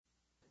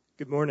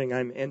Good morning.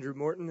 I'm Andrew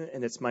Morton,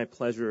 and it's my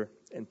pleasure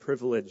and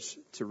privilege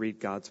to read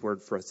God's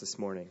Word for us this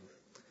morning.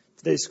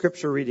 Today's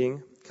scripture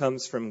reading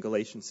comes from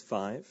Galatians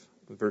 5,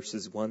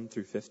 verses 1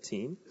 through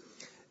 15,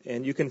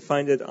 and you can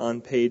find it on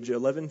page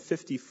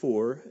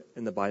 1154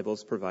 in the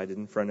Bibles provided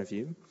in front of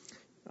you.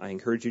 I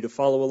encourage you to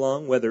follow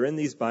along, whether in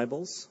these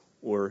Bibles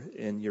or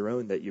in your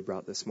own that you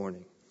brought this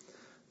morning.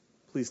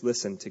 Please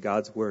listen to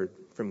God's Word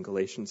from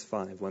Galatians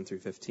 5, 1 through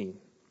 15.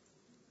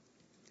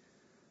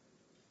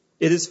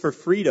 It is for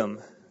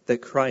freedom that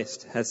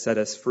Christ has set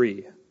us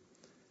free.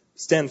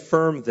 Stand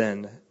firm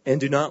then, and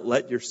do not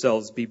let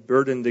yourselves be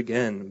burdened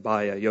again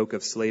by a yoke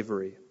of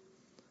slavery.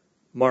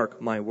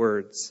 Mark my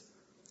words.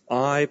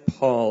 I,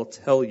 Paul,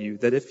 tell you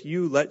that if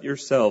you let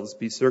yourselves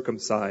be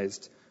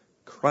circumcised,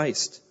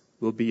 Christ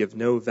will be of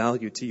no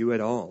value to you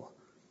at all.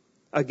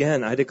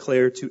 Again, I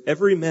declare to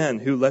every man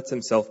who lets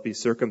himself be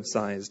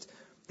circumcised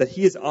that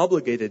he is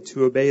obligated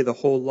to obey the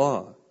whole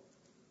law.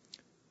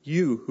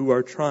 You who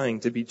are trying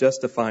to be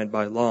justified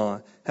by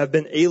law have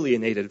been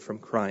alienated from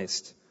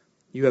Christ.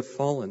 You have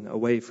fallen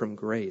away from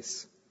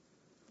grace.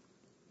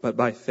 But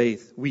by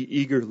faith we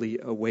eagerly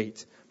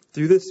await,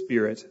 through the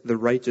Spirit, the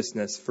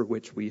righteousness for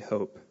which we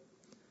hope.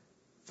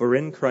 For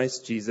in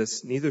Christ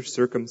Jesus neither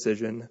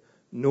circumcision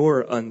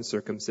nor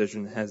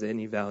uncircumcision has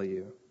any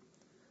value.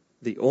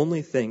 The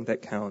only thing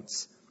that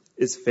counts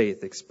is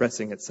faith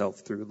expressing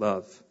itself through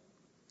love.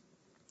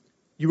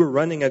 You are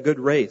running a good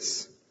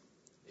race.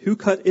 Who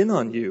cut in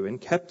on you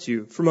and kept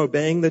you from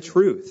obeying the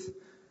truth?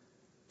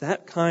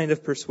 That kind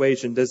of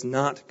persuasion does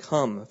not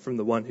come from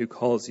the one who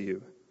calls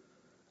you.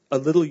 A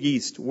little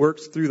yeast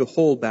works through the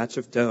whole batch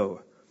of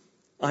dough.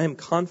 I am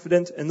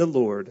confident in the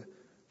Lord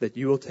that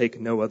you will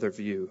take no other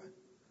view.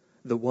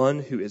 The one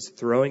who is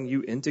throwing you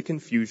into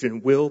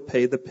confusion will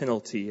pay the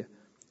penalty,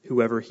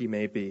 whoever he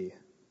may be.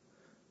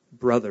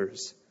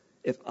 Brothers,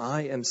 if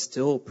I am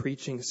still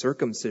preaching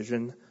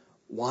circumcision,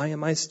 why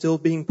am I still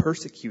being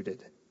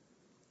persecuted?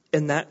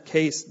 In that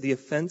case, the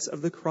offense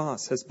of the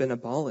cross has been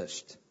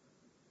abolished.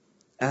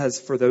 As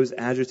for those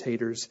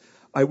agitators,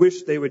 I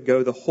wish they would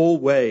go the whole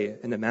way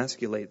and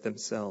emasculate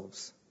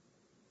themselves.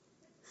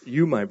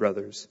 You, my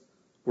brothers,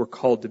 were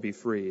called to be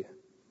free,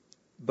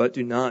 but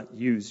do not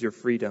use your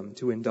freedom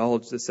to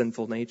indulge the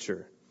sinful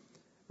nature.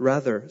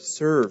 Rather,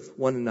 serve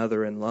one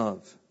another in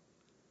love.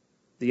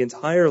 The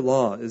entire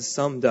law is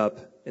summed up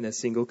in a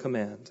single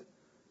command: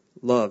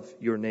 love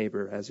your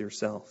neighbor as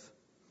yourself.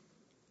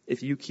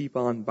 If you keep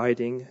on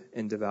biting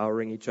and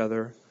devouring each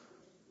other,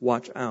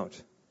 watch out,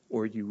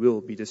 or you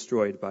will be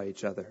destroyed by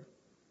each other.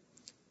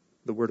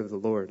 The word of the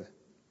Lord.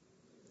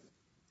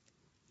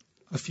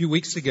 A few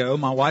weeks ago,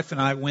 my wife and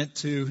I went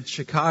to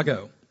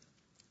Chicago.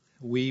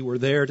 We were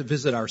there to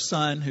visit our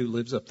son who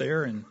lives up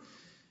there and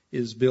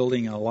is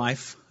building a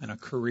life and a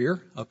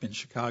career up in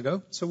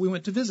Chicago. So we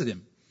went to visit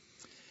him.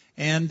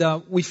 And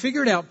we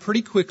figured out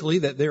pretty quickly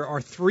that there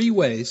are 3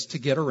 ways to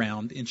get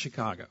around in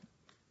Chicago.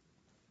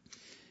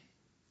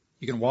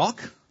 You can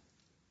walk,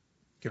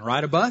 you can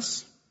ride a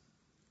bus,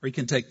 or you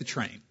can take the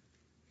train.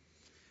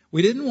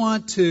 We didn't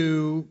want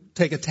to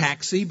take a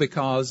taxi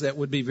because that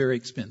would be very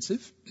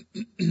expensive.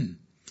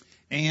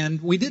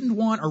 And we didn't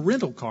want a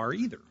rental car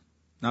either.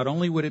 Not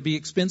only would it be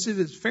expensive,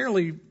 it's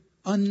fairly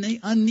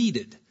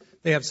unneeded.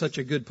 They have such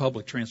a good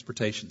public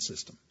transportation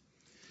system.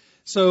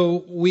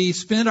 So we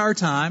spent our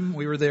time,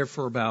 we were there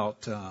for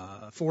about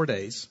 4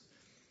 days,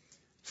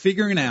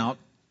 figuring out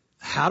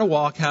how to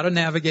walk, how to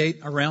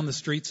navigate around the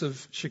streets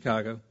of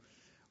Chicago,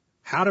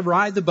 how to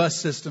ride the bus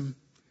system,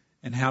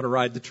 and how to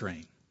ride the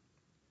train.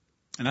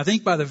 And I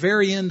think by the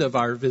very end of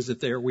our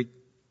visit there, we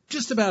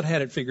just about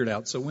had it figured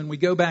out. So when we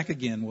go back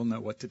again, we'll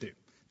know what to do.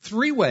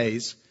 3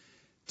 ways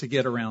to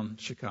get around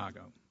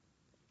Chicago.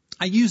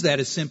 I use that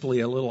as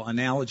simply a little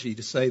analogy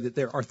to say that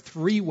there are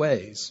 3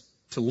 ways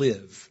to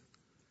live.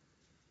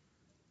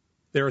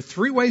 There are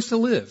 3 ways to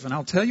live, and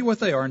I'll tell you what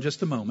they are in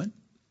just a moment.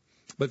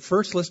 But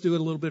first, let's do a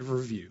little bit of a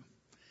review.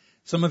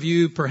 Some of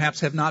you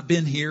perhaps have not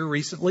been here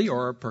recently,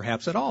 or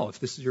perhaps at all.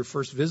 If this is your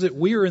first visit,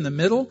 we are in the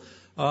middle,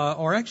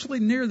 or actually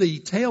near the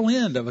tail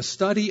end of a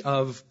study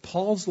of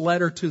Paul's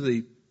letter to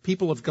the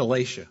people of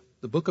Galatia,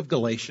 the book of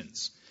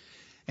Galatians.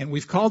 And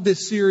we've called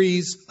this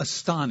series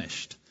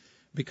Astonished,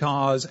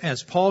 because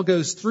as Paul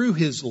goes through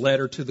his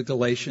letter to the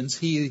Galatians,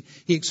 he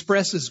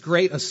expresses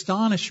great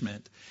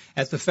astonishment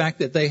at the fact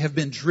that they have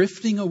been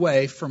drifting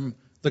away from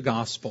the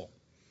gospel.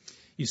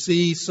 You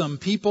see some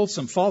people,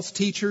 some false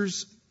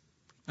teachers,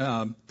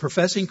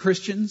 professing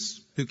Christians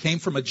who came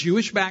from a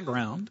Jewish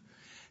background,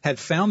 had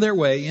found their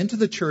way into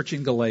the church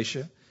in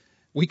Galatia.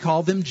 We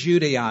call them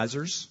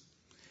Judaizers.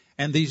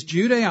 And these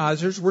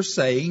Judaizers were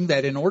saying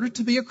that in order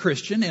to be a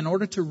Christian, in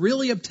order to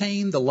really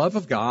obtain the love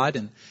of God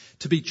and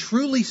to be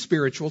truly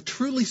spiritual,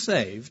 truly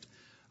saved,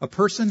 a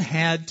person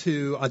had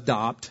to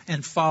adopt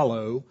and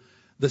follow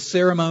the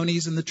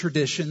ceremonies and the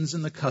traditions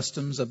and the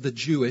customs of the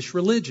Jewish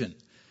religion.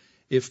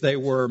 If they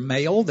were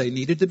male, they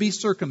needed to be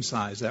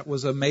circumcised. That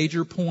was a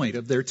major point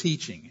of their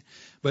teaching.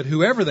 But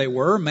whoever they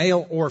were,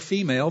 male or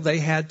female, they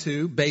had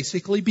to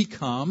basically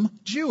become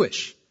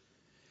Jewish.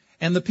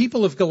 And the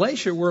people of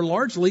Galatia were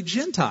largely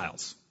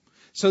Gentiles.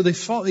 So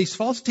these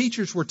false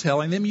teachers were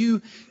telling them,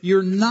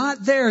 you're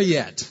not there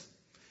yet.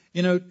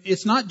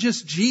 It's not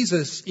just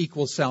Jesus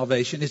equals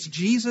salvation. It's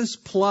Jesus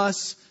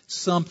plus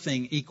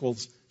something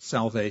equals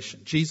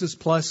salvation. Jesus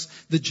plus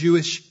the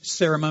Jewish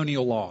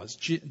ceremonial laws.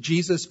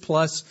 Jesus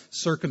plus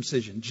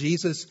circumcision.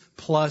 Jesus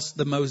plus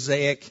the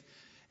Mosaic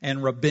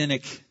and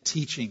rabbinic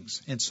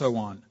teachings and so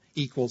on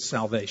equals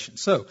salvation.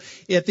 So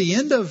at the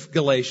end of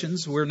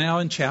Galatians, we're now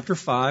in chapter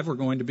 5. We're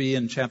going to be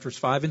in chapters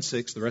 5 and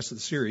 6, the rest of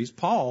the series.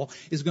 Paul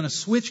is going to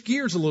switch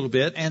gears a little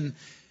bit, and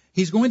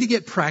he's going to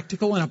get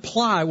practical and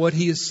apply what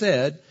he has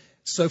said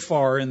so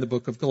far in the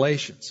book of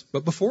Galatians.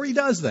 But before he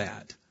does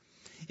that,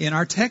 in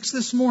our text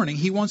this morning,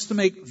 he wants to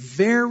make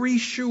very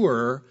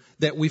sure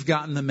that we've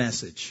gotten the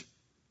message.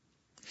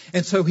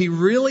 And so he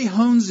really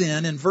hones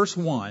in verse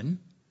 1,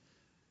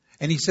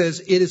 and he says,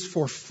 it is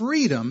for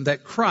freedom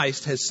that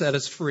Christ has set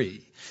us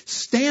free.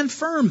 Stand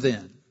firm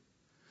then.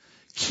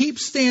 Keep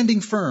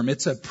standing firm.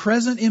 It's a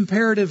present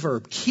imperative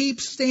verb.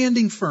 Keep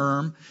standing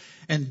firm,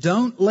 and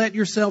don't let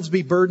yourselves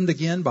be burdened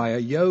again by a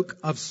yoke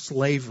of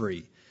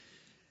slavery.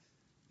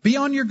 Be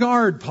on your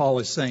guard, Paul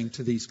is saying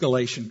to these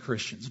Galatian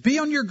Christians. Be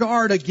on your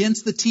guard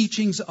against the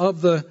teachings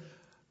of the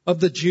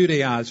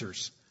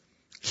Judaizers.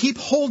 Keep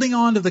holding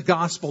on to the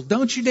gospel.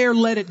 Don't you dare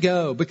let it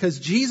go, because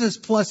Jesus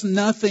plus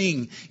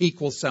nothing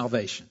equals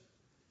salvation.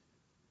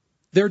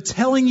 They're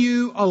telling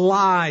you a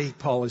lie,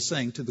 Paul is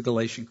saying to the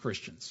Galatian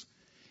Christians.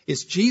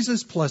 It's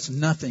Jesus plus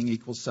nothing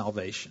equals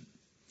salvation.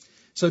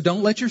 So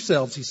don't let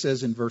yourselves, he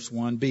says in verse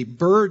 1, be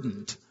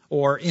burdened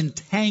or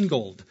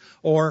entangled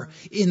or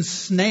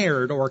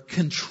ensnared or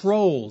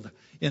controlled.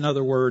 In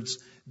other words,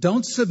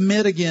 don't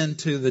submit again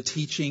to the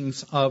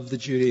teachings of the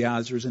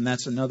Judaizers, and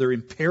that's another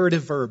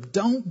imperative verb.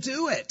 Don't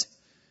do it.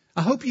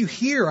 I hope you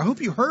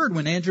heard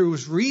when Andrew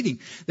was reading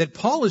that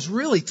Paul is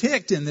really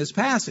ticked in this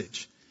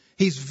passage.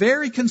 He's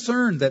very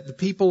concerned that the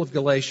people of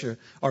Galatia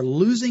are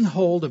losing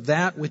hold of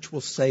that which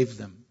will save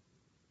them.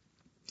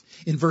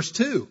 In verse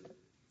 2,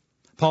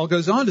 Paul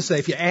goes on to say,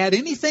 if you add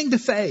anything to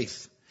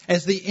faith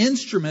as the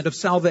instrument of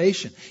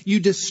salvation, you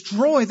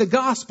destroy the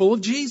gospel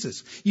of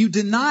Jesus. You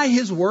deny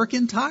his work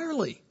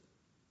entirely.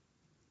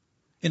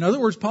 In other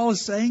words, Paul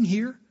is saying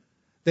here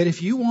that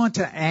if you want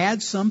to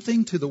add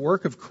something to the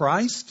work of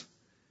Christ,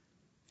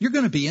 you're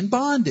going to be in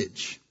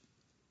bondage.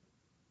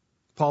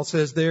 Paul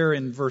says there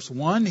in verse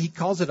 1, he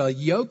calls it a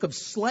yoke of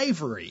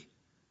slavery.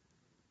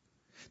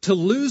 To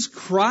lose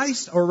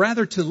Christ, or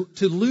rather to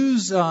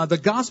lose the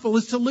gospel,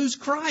 is to lose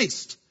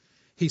Christ.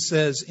 He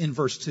says in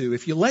verse 2,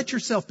 if you let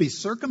yourself be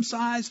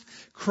circumcised,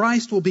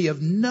 Christ will be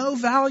of no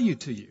value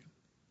to you.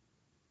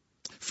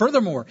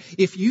 Furthermore,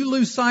 if you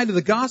lose sight of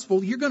the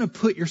gospel, you're going to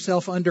put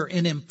yourself under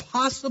an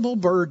impossible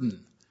burden.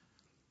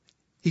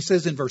 He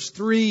says in verse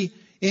 3,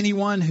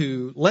 anyone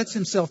who lets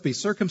himself be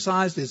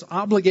circumcised is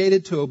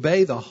obligated to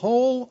obey the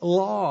whole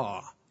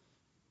law.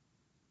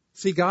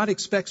 See, God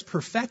expects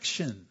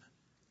perfection.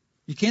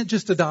 You can't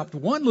just adopt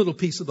one little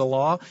piece of the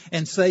law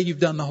and say you've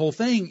done the whole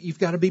thing. You've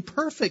got to be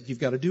perfect. You've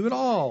got to do it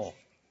all.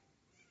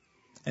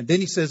 And then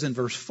he says in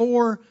verse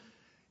 4,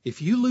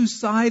 if you lose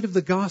sight of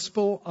the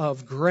gospel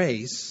of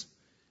grace,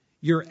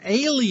 you're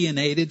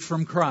alienated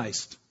from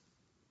Christ.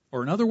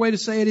 Or another way to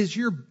say it is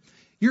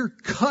you're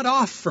cut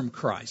off from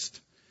Christ.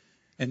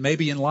 And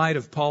maybe in light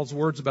of Paul's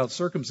words about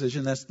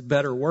circumcision, that's the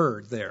better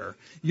word there.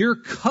 You're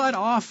cut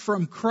off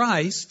from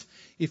Christ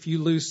if you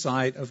lose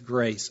sight of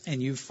grace.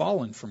 And you've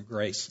fallen from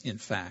grace, in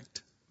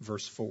fact.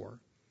 Verse 4.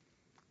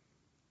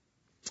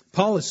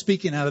 Paul is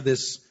speaking out of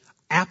this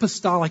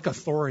apostolic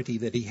authority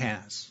that he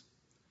has.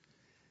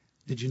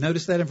 Did you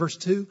notice that in verse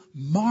 2?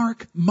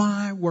 Mark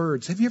my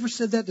words. Have you ever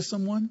said that to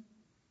someone?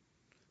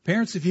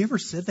 Parents, have you ever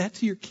said that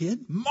to your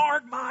kid?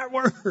 Mark my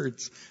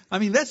words. I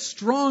mean, that's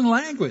strong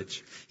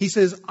language. He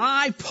says,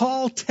 I,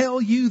 Paul,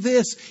 tell you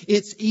this.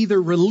 It's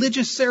either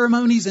religious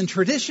ceremonies and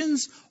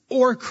traditions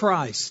or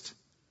Christ.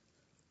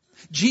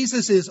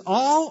 Jesus is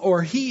all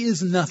or he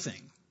is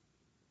nothing.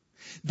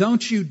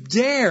 Don't you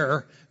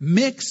dare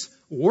mix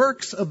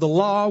works of the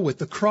law with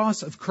the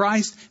cross of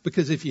Christ,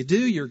 because if you do,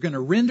 you're going to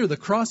render the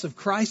cross of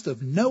Christ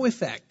of no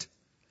effect.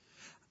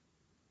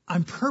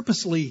 I'm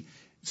purposely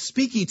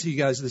speaking to you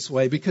guys this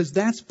way because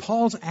that's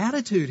Paul's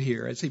attitude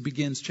here as he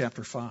begins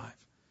chapter 5.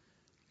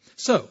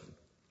 So,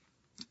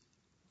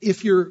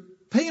 if you're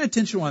paying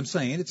attention to what I'm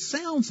saying, it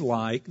sounds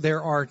like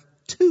there are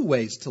two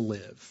ways to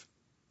live,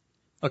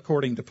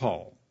 according to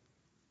Paul.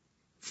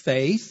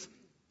 Faith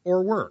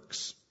or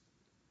works.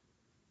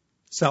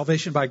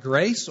 Salvation by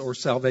grace or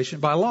salvation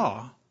by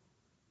law.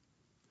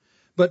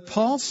 But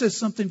Paul says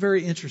something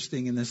very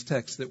interesting in this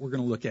text that we're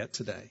going to look at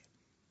today.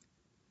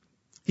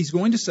 He's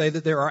going to say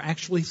that there are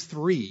actually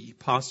three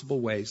possible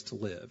ways to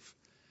live.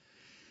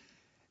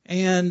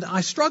 And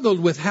I struggled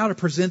with how to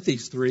present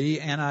these three,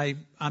 and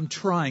I'm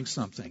trying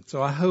something.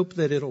 So I hope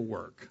that it'll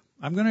work.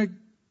 I'm going to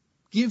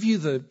give you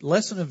the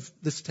lesson of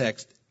this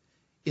text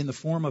in the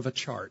form of a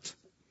chart.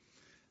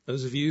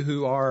 Those of you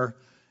who are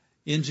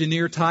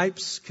engineer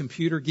types,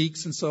 computer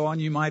geeks and so on,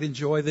 you might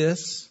enjoy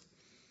this.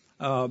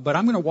 But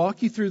I'm going to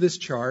walk you through this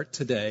chart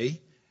today.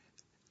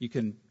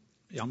 I'm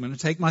going to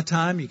take my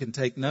time. You can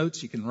take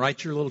notes. You can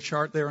write your little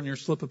chart there on your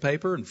slip of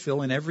paper and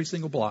fill in every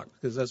single block,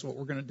 because that's what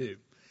we're going to do.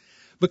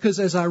 Because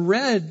as I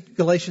read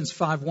Galatians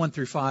 5, 1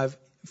 through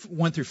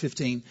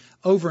 15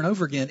 over and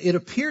over again, it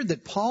appeared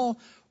that Paul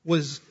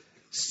was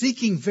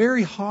seeking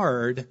very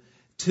hard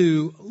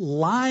to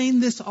line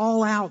this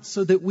all out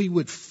so that we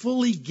would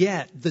fully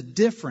get the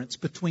difference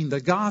between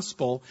the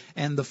gospel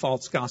and the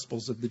false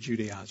gospels of the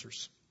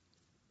Judaizers.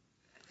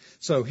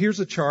 So here's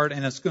a chart,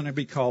 and it's going to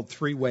be called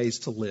 3 Ways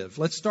to Live.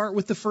 Let's start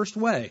with the first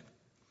way.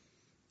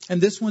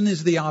 And this one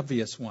is the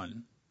obvious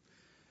one.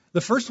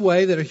 The first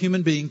way that a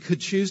human being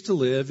could choose to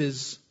live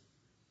is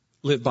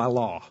live by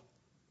law.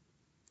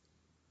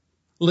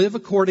 Live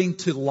according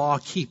to law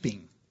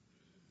keeping.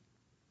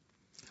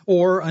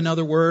 Or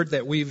another word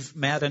that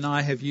Matt and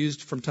I have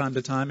used from time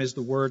to time is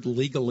the word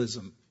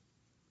legalism.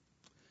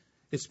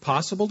 It's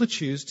possible to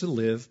choose to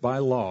live by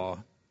law.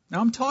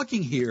 Now I'm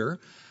talking here,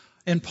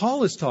 and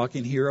Paul is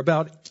talking here,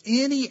 about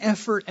any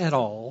effort at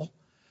all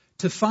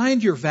to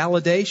find your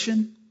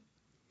validation,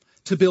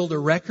 to build a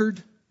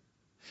record,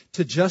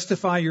 to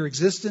justify your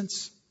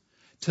existence,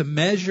 to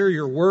measure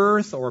your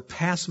worth or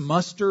pass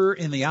muster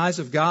in the eyes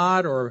of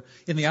God or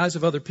in the eyes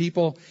of other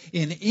people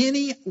in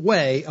any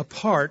way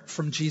apart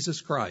from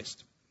Jesus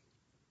Christ.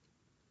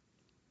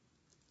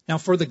 Now,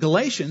 for the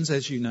Galatians,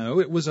 as you know,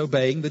 it was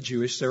obeying the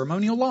Jewish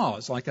ceremonial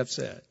laws, like I've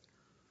said.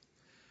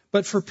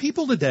 But for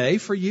people today,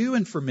 for you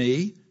and for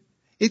me,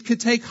 it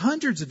could take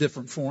hundreds of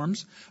different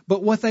forms,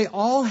 but what they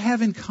all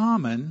have in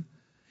common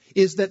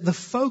is that the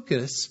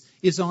focus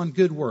is on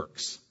good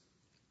works.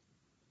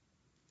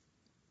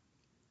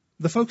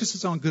 The focus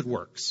is on good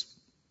works.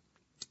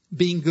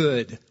 Being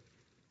good.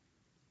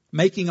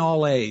 Making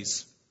all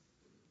A's.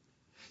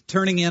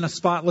 Turning in a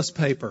spotless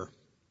paper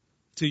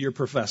to your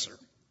professor.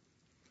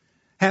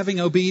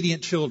 Having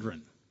obedient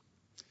children.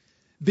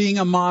 Being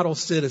a model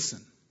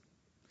citizen.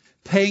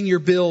 Paying your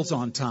bills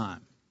on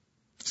time.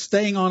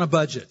 Staying on a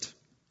budget.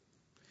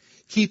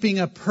 Keeping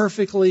a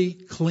perfectly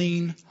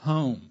clean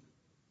home.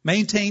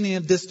 Maintaining a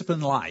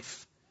disciplined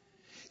life.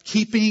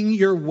 Keeping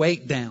your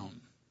weight down.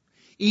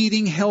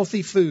 Eating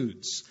healthy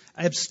foods,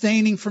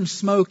 abstaining from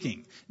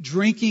smoking,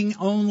 drinking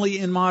only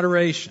in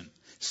moderation,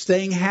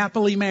 staying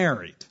happily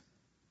married.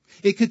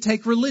 It could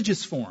take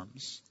religious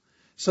forms,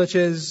 such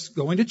as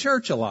going to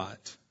church a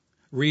lot,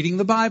 reading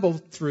the Bible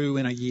through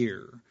in a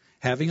year,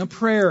 having a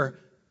prayer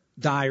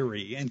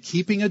diary, and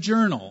keeping a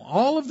journal.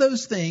 All of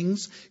those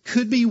things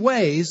could be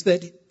ways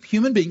that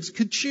human beings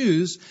could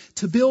choose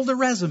to build a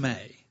resume,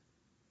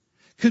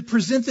 could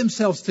present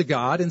themselves to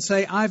God and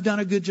say, I've done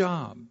a good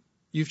job.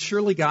 You've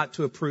surely got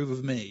to approve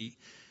of me.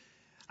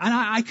 And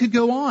I could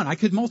go on. I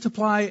could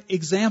multiply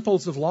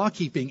examples of law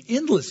keeping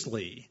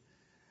endlessly.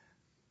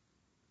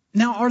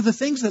 Now, are the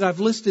things that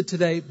I've listed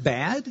today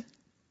bad?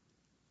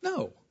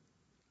 No.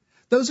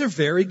 Those are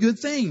very good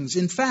things.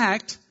 In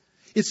fact,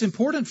 it's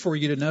important for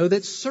you to know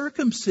that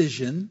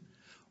circumcision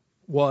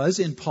was,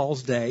 in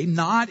Paul's day,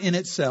 not in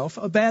itself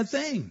a bad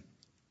thing.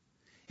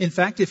 In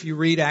fact, if you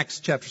read Acts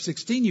chapter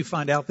 16, you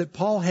find out that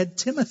Paul had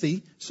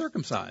Timothy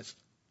circumcised.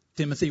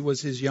 Timothy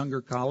was his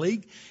younger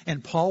colleague,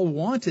 and Paul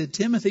wanted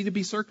Timothy to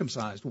be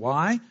circumcised.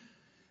 Why?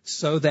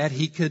 So that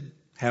he could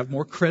have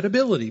more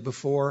credibility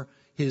before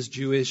his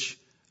Jewish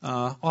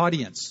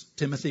audience.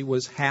 Timothy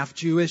was half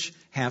Jewish,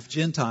 half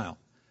Gentile.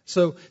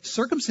 So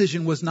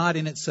circumcision was not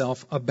in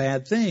itself a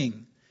bad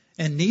thing,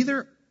 and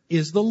neither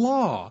is the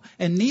law,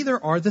 and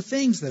neither are the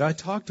things that I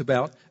talked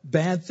about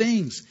bad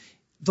things.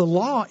 The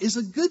law is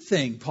a good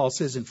thing, Paul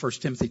says in 1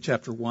 Timothy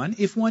chapter 1,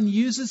 if one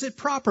uses it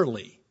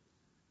properly.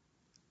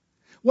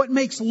 What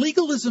makes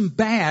legalism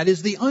bad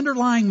is the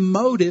underlying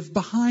motive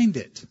behind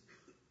it.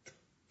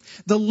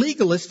 The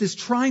legalist is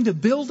trying to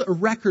build a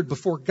record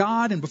before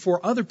God and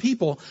before other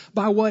people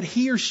by what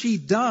he or she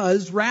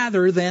does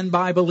rather than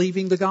by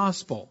believing the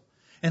gospel.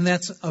 And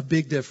that's a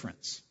big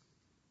difference.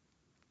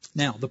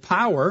 Now, the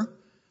power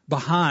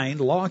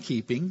behind law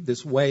keeping,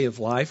 this way of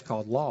life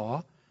called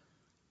law,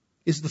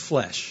 is the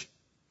flesh.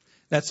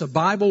 That's a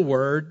Bible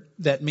word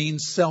that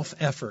means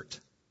self-effort.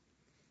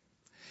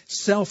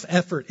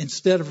 Self-effort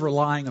instead of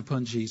relying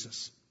upon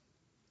Jesus.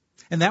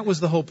 And that was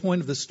the whole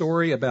point of the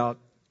story about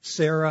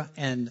Sarah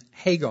and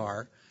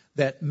Hagar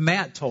that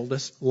Matt told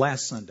us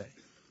last Sunday.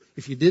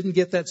 If you didn't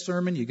get that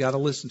sermon, you got to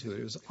listen to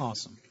it. It was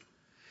awesome.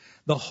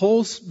 The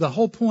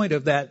whole point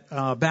of that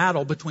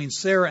battle between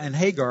Sarah and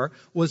Hagar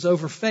was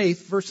over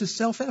faith versus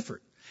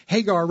self-effort.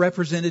 Hagar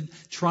represented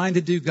trying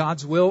to do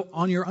God's will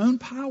on your own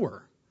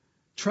power,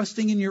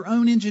 trusting in your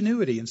own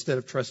ingenuity instead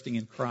of trusting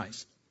in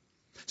Christ.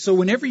 So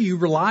whenever you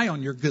rely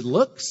on your good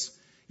looks,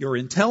 your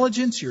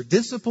intelligence, your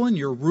discipline,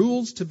 your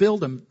rules to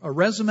build a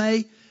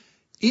resume,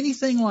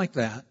 anything like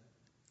that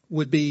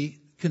would be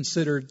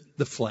considered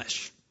the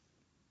flesh.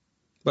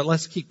 But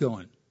let's keep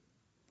going.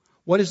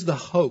 What is the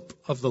hope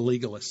of the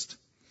legalist?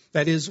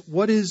 That is,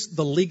 what is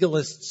the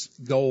legalist's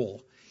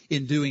goal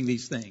in doing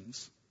these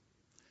things?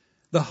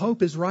 The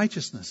hope is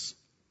righteousness.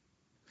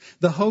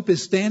 The hope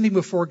is standing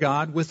before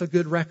God with a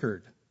good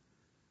record.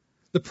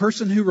 The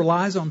person who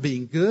relies on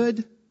being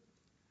good,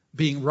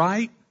 being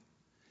right,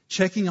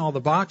 checking all the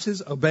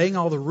boxes, obeying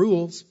all the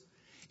rules,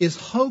 is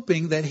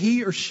hoping that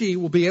he or she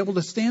will be able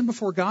to stand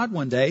before God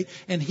one day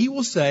and He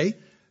will say,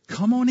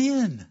 "Come on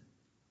in.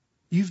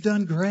 You've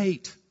done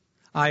great.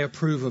 I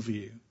approve of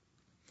you."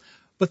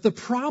 But the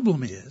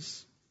problem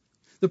is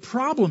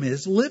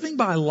living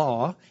by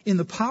law in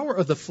the power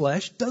of the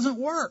flesh doesn't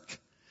work,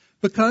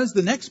 because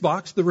the next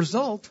box, the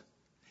result,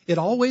 it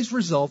always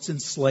results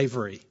in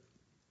slavery.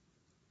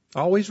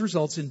 Always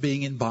results in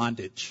being in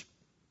bondage.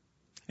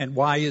 And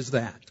why is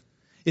that?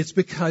 It's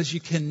because you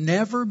can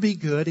never be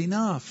good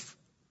enough.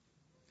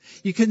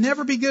 You can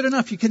never be good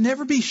enough. You can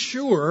never be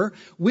sure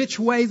which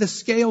way the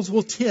scales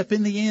will tip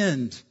in the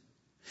end.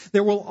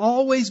 There will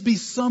always be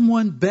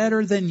someone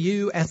better than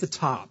you at the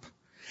top.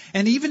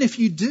 And even if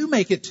you do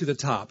make it to the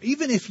top,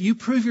 even if you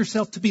prove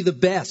yourself to be the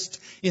best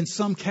in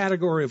some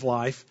category of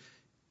life,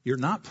 you're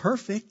not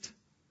perfect.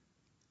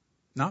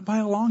 Not by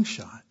a long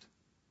shot.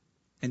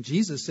 And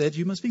Jesus said,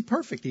 "You must be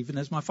perfect, even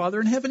as my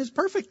Father in heaven is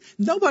perfect."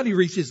 Nobody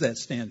reaches that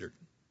standard.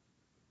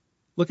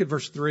 Look at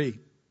verse 3. It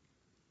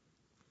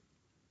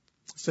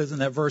says in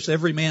that verse,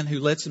 "Every man who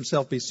lets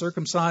himself be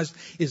circumcised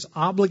is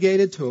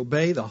obligated to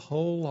obey the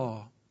whole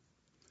law."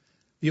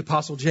 The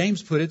Apostle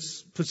James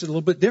puts it a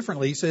little bit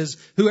differently. He says,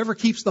 "Whoever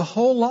keeps the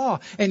whole law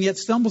and yet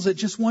stumbles at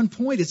just one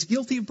point is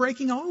guilty of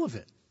breaking all of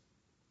it."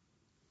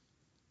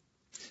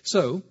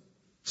 So,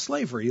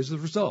 slavery is the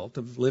result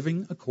of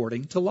living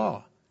according to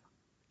law.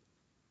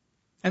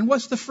 And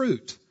what's the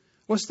fruit?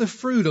 What's the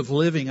fruit of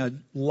living a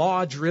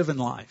law-driven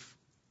life?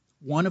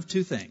 One of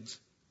two things.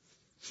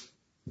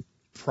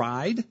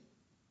 Pride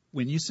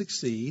when you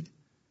succeed,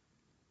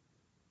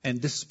 and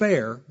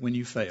despair when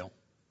you fail.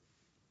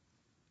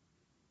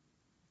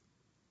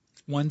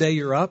 One day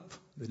you're up,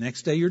 the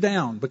next day you're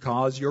down,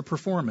 because your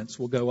performance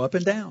will go up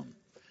and down.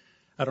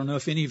 I don't know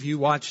if any of you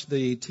watched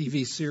the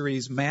TV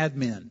series Mad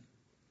Men.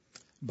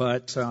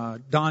 But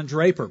Don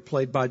Draper,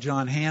 played by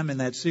John Hamm in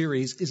that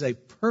series, is a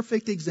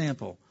perfect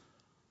example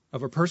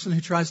of a person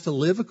who tries to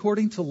live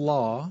according to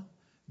law,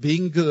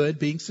 being good,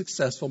 being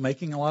successful,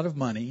 making a lot of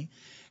money,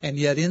 and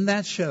yet in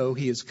that show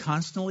he is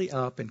constantly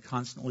up and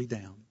constantly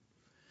down.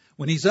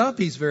 When he's up,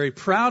 he's very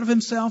proud of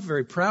himself,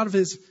 very proud of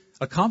his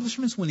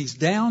accomplishments. When he's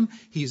down,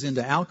 he's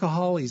into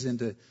alcohol, he's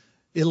into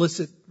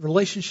illicit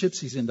relationships,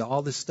 he's into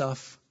all this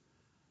stuff,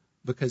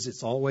 because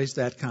it's always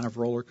that kind of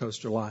roller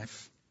coaster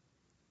life.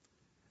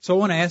 So I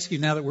want to ask you,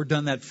 now that we're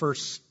done that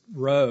first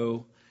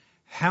row,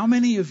 how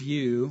many of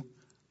you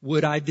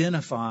would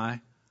identify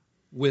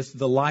with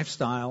the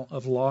lifestyle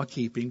of law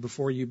keeping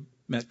before you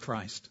met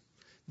Christ?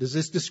 Does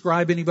this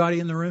describe anybody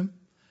in the room?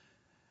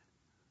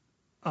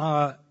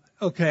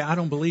 Okay, I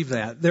don't believe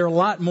that. There are a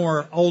lot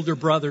more older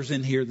brothers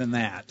in here than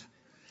that.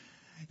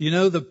 You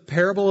know the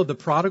parable of the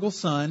prodigal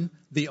son?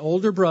 The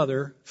older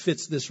brother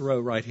fits this row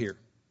right here.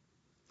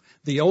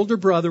 The older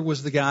brother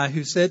was the guy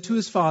who said to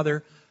his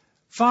father,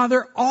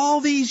 "Father, all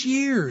these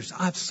years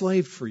I've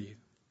slaved for you.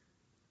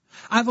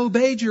 I've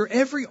obeyed your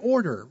every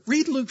order."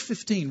 Read Luke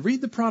 15. Read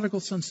the prodigal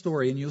son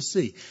story and you'll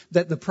see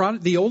that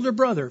the older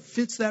brother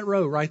fits that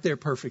row right there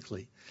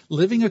perfectly.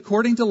 Living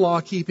according to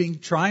law keeping,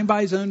 trying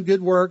by his own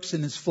good works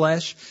in his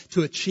flesh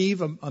to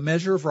achieve a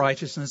measure of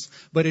righteousness,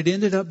 but he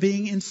ended up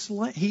being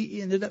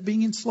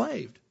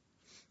enslaved.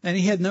 And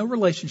he had no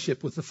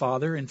relationship with the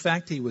father. In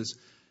fact, he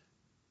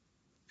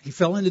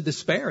fell into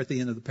despair at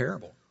the end of the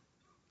parable.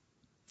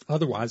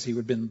 Otherwise, he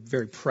would have been a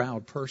very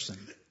proud person.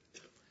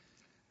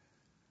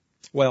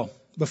 Well,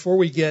 before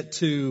we get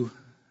to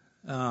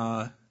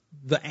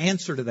the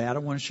answer to that, I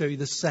want to show you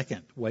the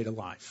second way to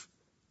life.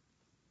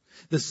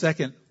 The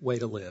second way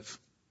to live.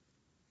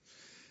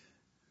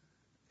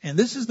 And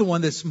this is the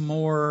one that's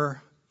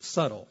more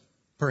subtle.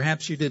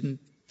 Perhaps you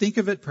didn't think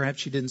of it,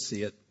 perhaps you didn't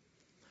see it.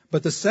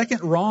 But the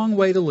second wrong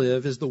way to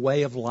live is the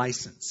way of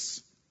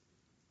license.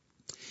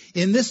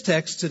 In this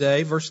text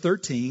today, verse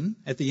 13,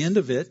 at the end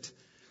of it,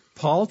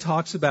 Paul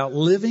talks about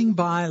living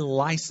by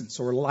license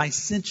or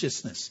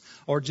licentiousness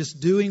or just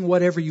doing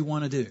whatever you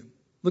want to do.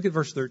 Look at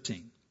verse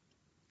 13.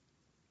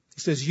 He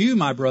says, "You,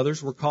 my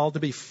brothers, were called to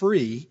be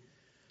free,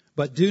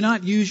 but do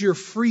not use your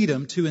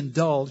freedom to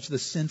indulge the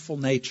sinful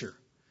nature."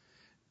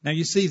 Now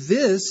you see,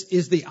 this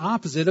is the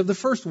opposite of the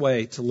first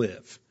way to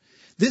live.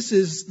 This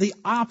is the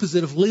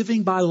opposite of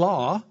living by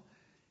law.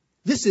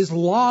 This is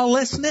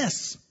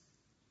lawlessness.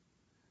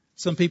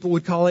 Some people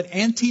would call it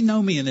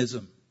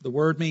antinomianism. The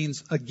word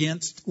means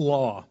against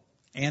law.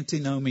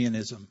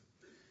 Antinomianism.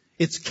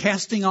 It's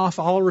casting off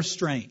all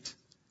restraint.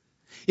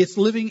 It's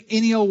living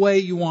any old way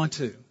you want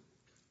to.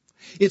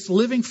 It's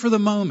living for the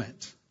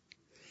moment.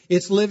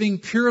 It's living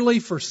purely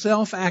for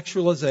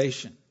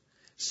self-actualization,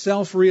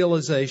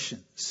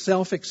 self-realization,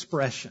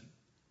 self-expression.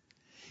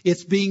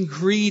 It's being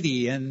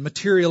greedy and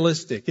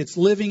materialistic. It's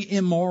living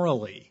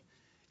immorally.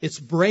 It's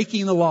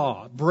breaking the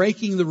law,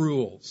 breaking the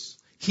rules,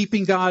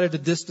 keeping God at a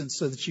distance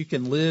so that you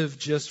can live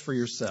just for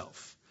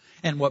yourself.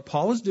 And what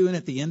Paul is doing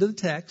at the end of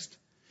the text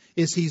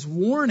is he's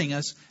warning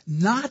us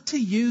not to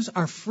use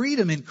our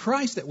freedom in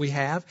Christ that we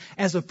have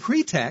as a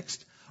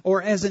pretext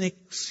or as an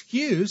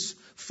excuse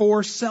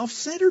for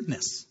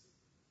self-centeredness.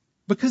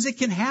 Because it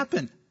can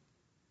happen.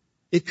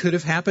 It could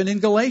have happened in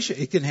Galatia.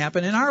 It can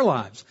happen in our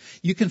lives.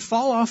 You can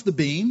fall off the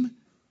beam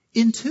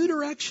in two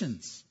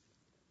directions.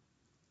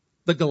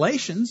 The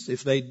Galatians,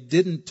 if they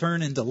didn't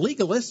turn into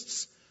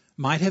legalists,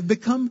 might have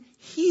become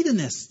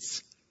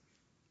hedonists.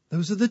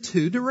 Those are the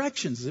two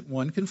directions that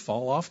one can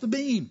fall off the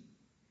beam.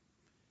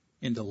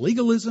 Into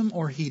legalism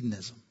or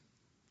hedonism.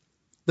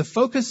 The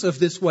focus of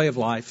this way of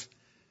life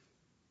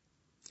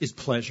is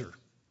pleasure.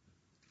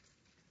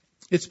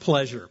 It's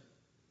pleasure.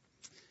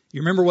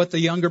 You remember what the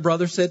younger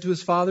brother said to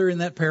his father in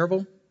that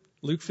parable?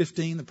 Luke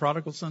 15, the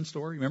prodigal son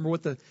story. Remember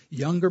what the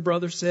younger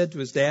brother said to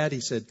his dad?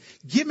 He said,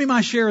 "Give me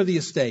my share of the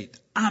estate.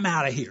 I'm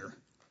out of here."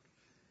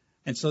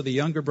 And so the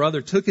younger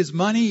brother took his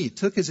money, he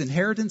took his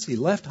inheritance, he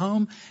left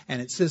home,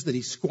 and it says that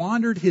he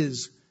squandered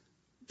his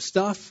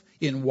stuff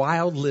in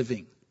wild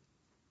living.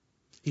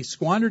 He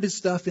squandered his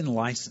stuff in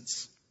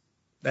license,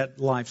 that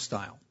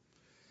lifestyle.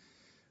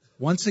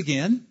 Once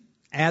again,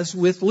 as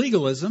with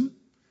legalism,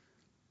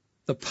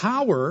 the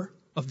power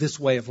of this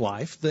way of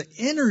life, the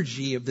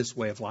energy of this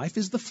way of life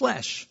is the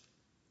flesh.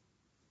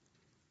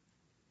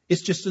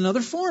 It's just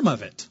another form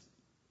of it.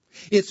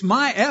 It's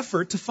my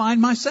effort to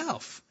find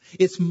myself.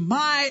 It's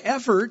my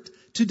effort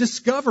to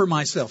discover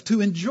myself,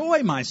 to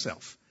enjoy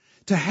myself,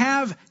 to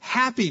have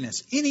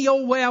happiness any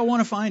old way I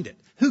want to find it.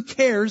 Who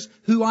cares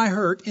who I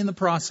hurt in the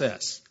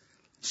process?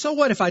 So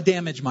what if I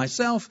damage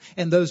myself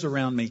and those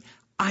around me?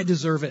 I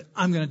deserve it.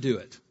 I'm going to do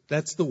it.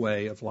 That's the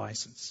way of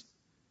license.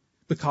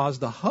 Because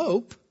the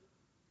hope,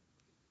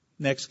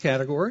 next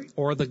category,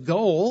 or the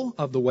goal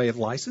of the way of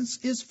license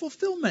is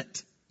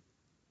fulfillment.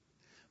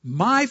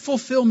 My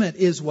fulfillment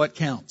is what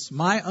counts.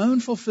 My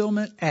own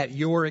fulfillment at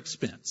your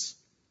expense.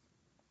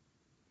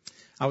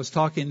 I was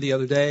talking the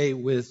other day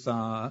with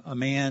a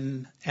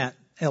man at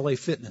LA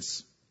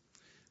Fitness.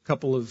 A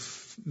couple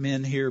of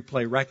men here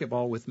play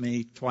racquetball with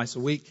me twice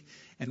a week,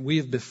 and we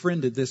have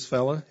befriended this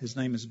fella. His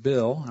name is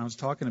Bill. I was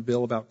talking to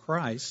Bill about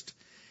Christ,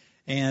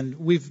 and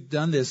we've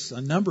done this a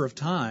number of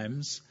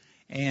times.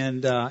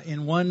 And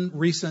in one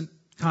recent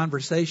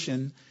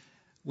conversation,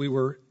 we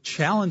were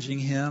challenging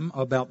him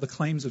about the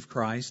claims of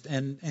Christ,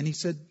 and he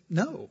said,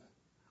 "No,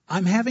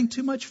 I'm having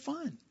too much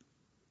fun."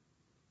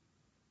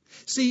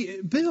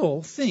 See,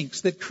 Bill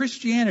thinks that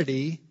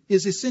Christianity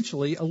is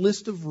essentially a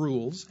list of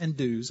rules and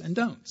do's and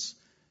don'ts.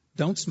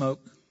 Don't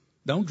smoke,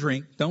 don't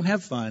drink, don't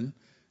have fun,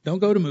 don't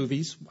go to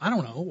movies. I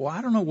don't know. Well,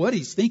 I don't know what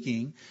he's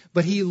thinking,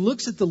 but he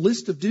looks at the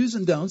list of do's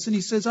and don'ts and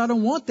he says, "I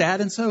don't want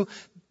that. And so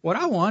what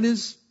I want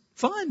is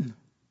fun.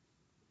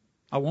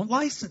 I want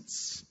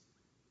license."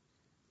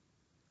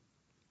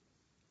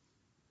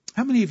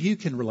 How many of you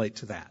can relate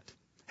to that?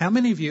 How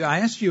many of you, I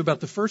asked you about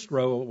the first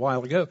row a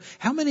while ago,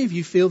 how many of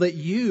you feel that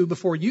you,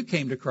 before you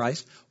came to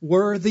Christ,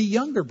 were the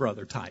younger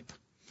brother type?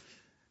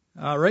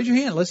 Raise your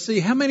hand. Let's see.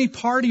 How many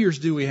partiers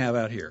do we have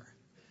out here?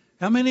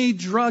 How many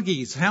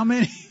druggies?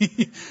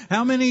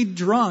 How many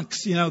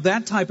drunks? You know,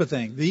 that type of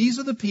thing. These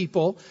are the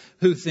people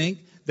who think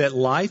that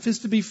life is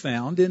to be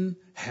found in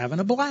having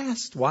a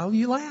blast while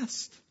you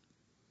last.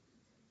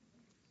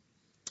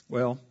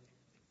 Well,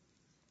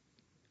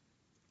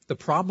 the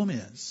problem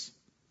is,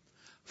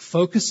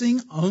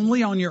 focusing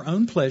only on your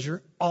own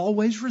pleasure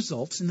always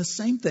results in the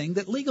same thing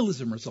that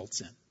legalism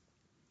results in.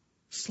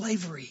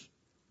 Slavery.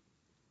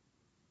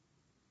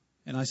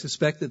 And I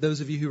suspect that those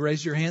of you who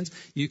raise your hands,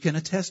 you can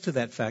attest to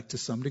that fact to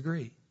some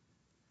degree.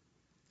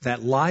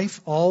 That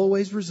life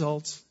always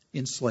results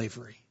in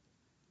slavery.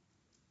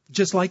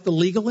 Just like the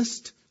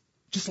legalist,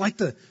 just like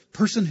the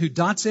person who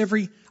dots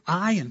every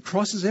I and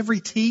crosses every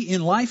T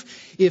in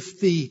life, if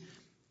the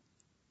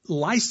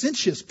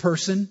licentious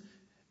person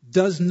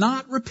does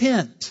not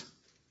repent,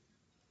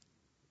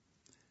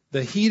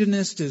 the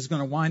hedonist is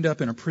going to wind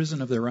up in a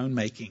prison of their own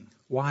making.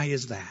 Why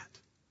is that?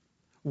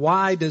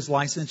 Why does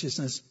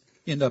licentiousness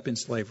end up in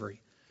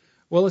slavery?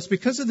 Well, it's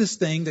because of this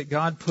thing that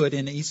God put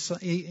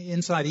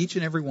inside each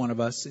and every one of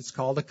us. It's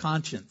called a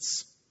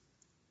conscience.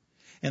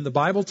 And the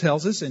Bible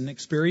tells us, and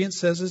experience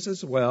says this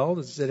as well,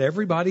 is that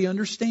everybody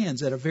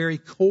understands at a very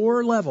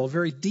core level,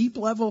 very deep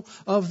level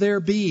of their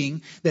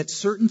being, that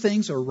certain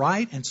things are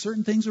right and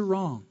certain things are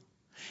wrong.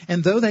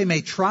 And though they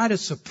may try to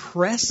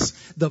suppress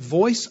the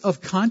voice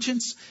of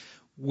conscience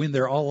when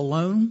they're all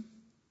alone,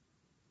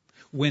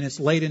 when it's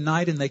late at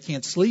night and they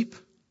can't sleep,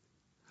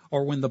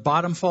 or when the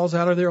bottom falls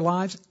out of their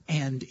lives,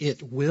 and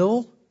it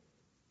will,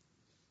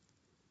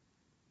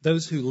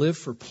 those who live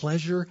for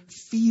pleasure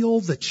feel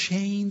the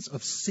chains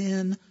of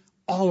sin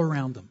all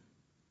around them.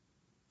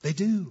 They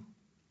do.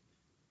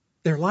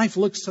 Their life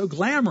looks so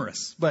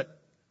glamorous,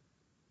 but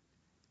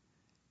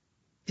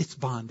it's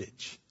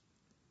bondage.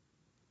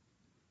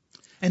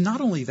 And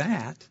not only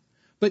that,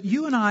 but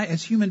you and I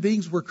as human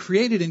beings were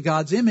created in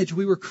God's image.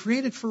 We were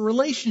created for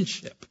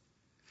relationship.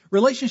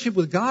 Relationship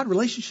with God,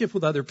 relationship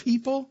with other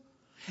people.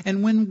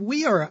 And when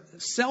we are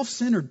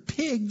self-centered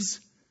pigs,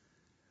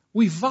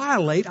 we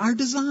violate our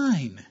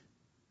design.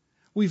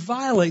 We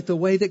violate the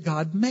way that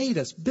God made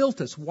us,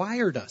 built us,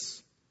 wired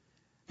us.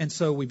 And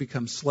so we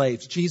become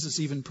slaves. Jesus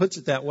even puts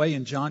it that way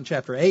in John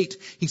chapter 8.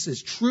 He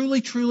says,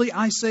 truly, truly,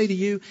 I say to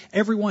you,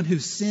 everyone who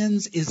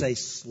sins is a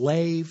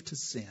slave to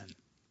sin.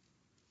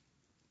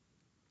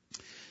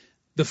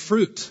 The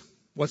fruit.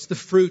 What's the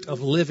fruit of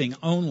living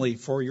only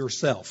for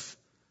yourself?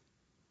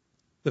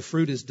 The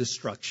fruit is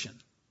destruction.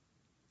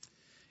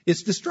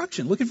 It's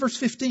destruction. Look at verse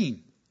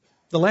 15.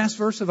 The last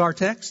verse of our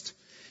text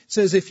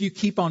says, if you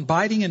keep on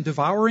biting and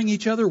devouring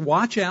each other,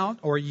 watch out,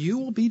 or you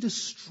will be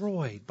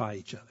destroyed by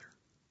each other.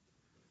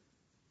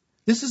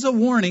 This is a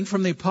warning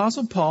from the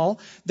Apostle Paul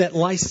that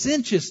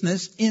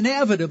licentiousness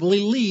inevitably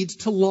leads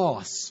to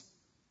loss.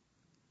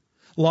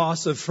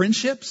 Loss of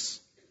friendships,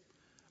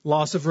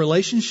 loss of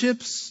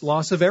relationships,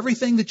 loss of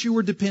everything that you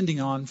were depending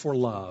on for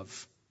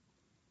love.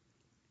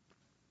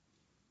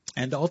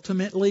 And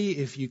ultimately,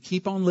 if you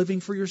keep on living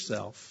for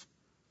yourself,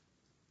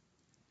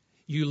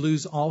 you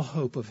lose all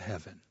hope of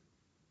heaven.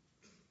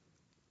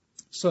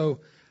 So,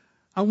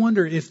 I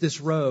wonder if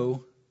this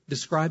row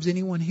describes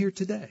anyone here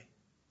today.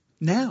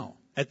 Now,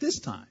 at this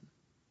time.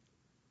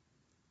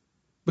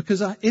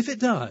 Because if it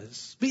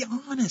does, be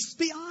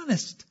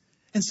honest.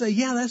 And say,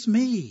 yeah, that's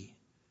me.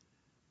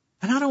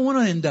 And I don't want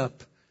to end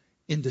up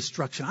in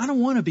destruction. I don't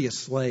want to be a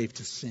slave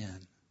to sin.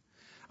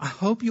 I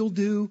hope you'll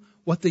do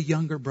what the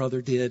younger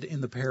brother did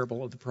in the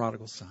parable of the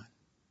prodigal son.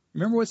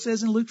 Remember what it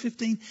says in Luke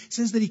 15? It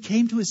says that he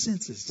came to his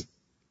senses.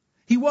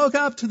 He woke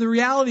up to the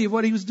reality of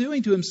what he was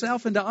doing to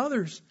himself and to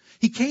others.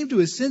 He came to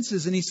his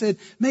senses and he said,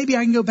 maybe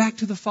I can go back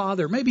to the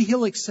Father. Maybe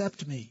he'll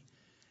accept me.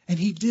 And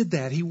he did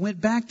that. He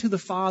went back to the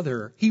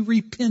Father. He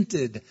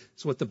repented.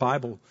 That's what the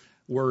Bible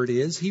word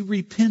is. He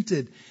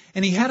repented.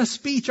 And he had a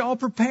speech all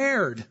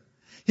prepared.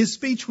 His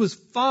speech was,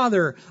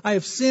 Father, I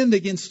have sinned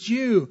against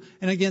you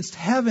and against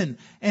heaven.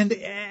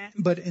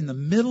 But in the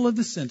middle of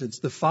the sentence,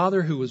 the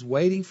father who was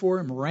waiting for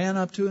him ran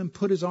up to him,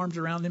 put his arms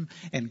around him,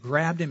 and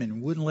grabbed him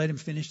and wouldn't let him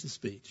finish the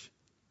speech.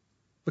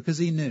 Because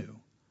he knew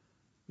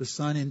the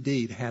son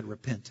indeed had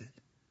repented.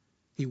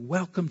 He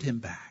welcomed him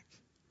back.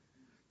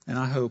 And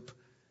I hope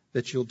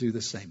that you'll do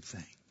the same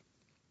thing.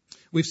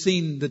 We've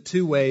seen the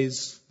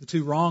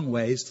two wrong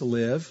ways to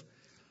live.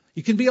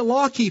 You can be a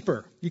law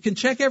keeper. You can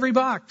check every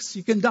box.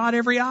 You can dot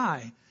every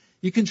I.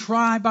 You can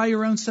try by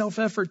your own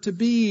self-effort to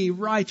be a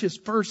righteous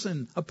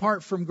person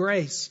apart from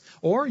grace.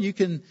 Or you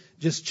can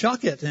just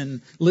chuck it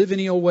and live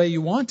any old way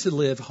you want to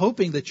live,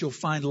 hoping that you'll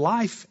find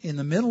life in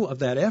the middle of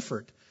that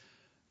effort.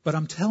 But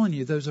I'm telling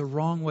you, those are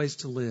wrong ways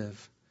to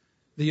live.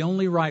 The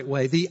only right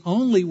way, the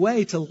only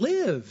way to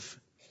live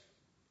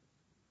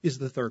is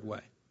the third way.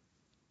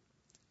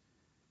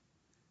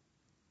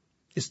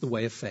 It's the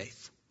way of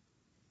faith.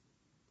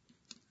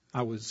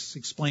 I was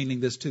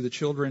explaining this to the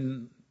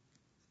children.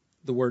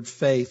 The word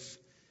faith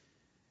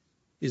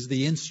is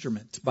the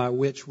instrument by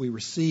which we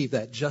receive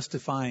that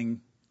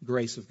justifying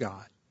grace of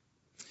God.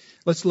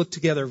 Let's look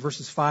together at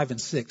verses 5 and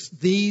 6.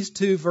 These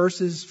two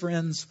verses,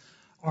 friends,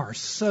 are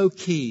so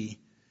key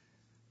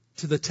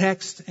to the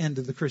text and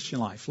to the Christian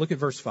life. Look at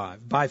verse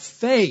 5. By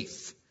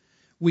faith,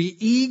 we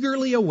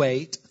eagerly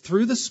await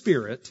through the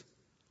Spirit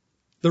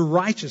the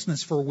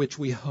righteousness for which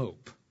we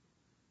hope.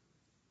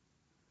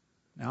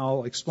 Now,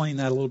 I'll explain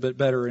that a little bit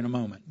better in a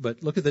moment.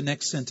 But look at the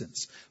next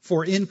sentence.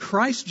 For in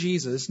Christ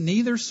Jesus,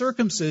 neither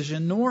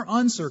circumcision nor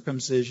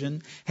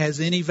uncircumcision has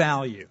any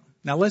value.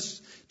 Now,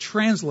 let's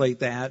translate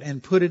that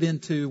and put it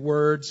into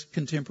words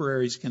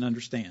contemporaries can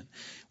understand.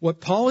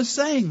 What Paul is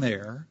saying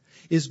there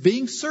is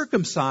being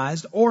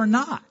circumcised or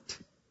not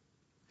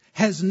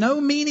has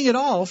no meaning at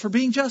all for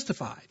being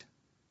justified.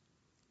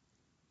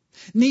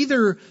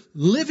 Neither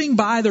living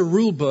by the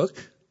rule book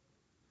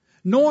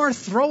nor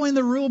throwing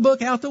the rule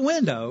book out the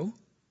window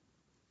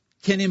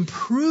can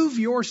improve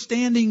your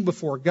standing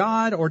before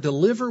God or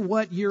deliver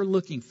what you're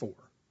looking for.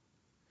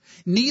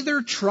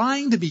 Neither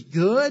trying to be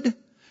good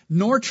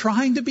nor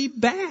trying to be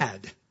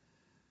bad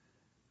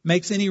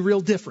makes any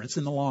real difference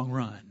in the long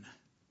run.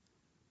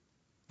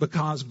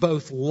 Because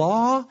both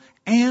law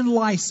and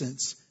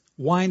license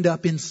wind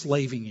up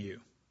enslaving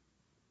you.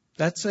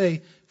 That's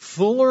a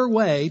fuller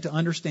way to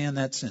understand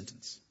that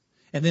sentence.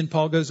 And then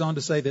Paul goes on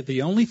to say that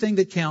the only thing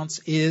that counts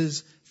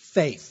is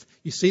faith.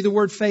 You see the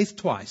word faith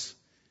twice.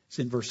 It's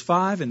in verse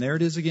 5 and there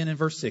it is again in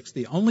verse 6.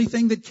 The only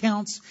thing that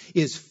counts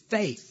is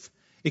faith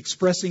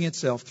expressing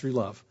itself through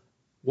love.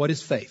 What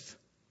is faith?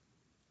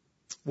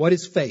 What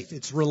is faith?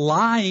 It's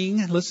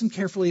relying, listen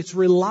carefully, it's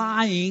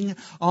relying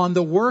on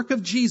the work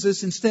of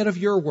Jesus instead of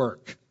your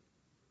work.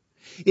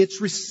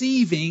 It's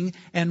receiving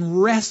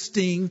and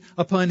resting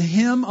upon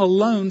Him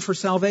alone for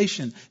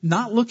salvation.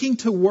 Not looking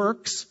to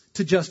works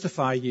to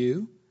justify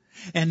you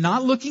and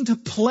not looking to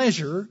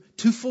pleasure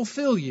to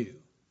fulfill you.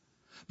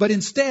 But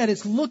instead,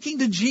 it's looking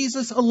to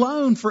Jesus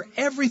alone for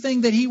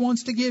everything that He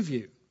wants to give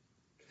you.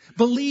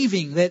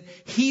 Believing that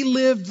He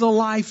lived the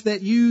life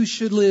that you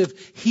should live.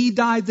 He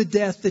died the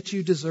death that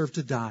you deserve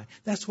to die.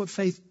 That's what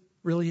faith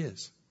really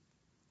is.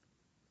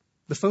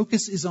 The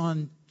focus is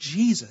on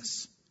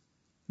Jesus,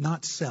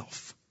 not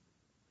self.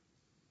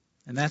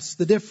 And that's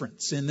the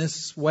difference in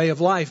this way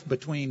of life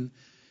between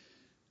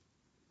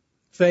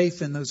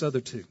faith and those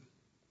other two.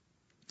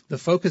 The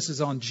focus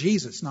is on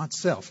Jesus, not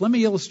self. Let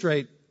me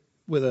illustrate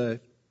with a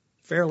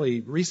fairly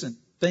recent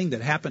thing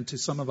that happened to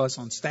some of us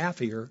on staff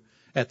here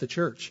at the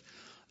church.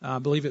 I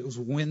believe it was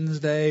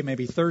Wednesday,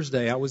 maybe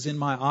Thursday. I was in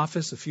my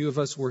office. A few of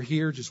us were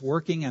here just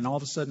working, and all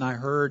of a sudden I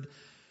heard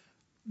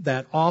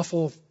that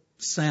awful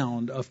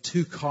sound of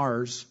two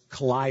cars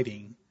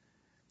colliding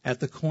at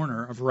the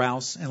corner of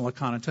Rouse and La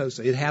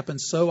Conatosa. It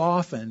happens so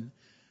often,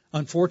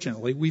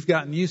 unfortunately, we've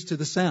gotten used to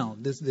the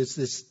sound.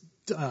 This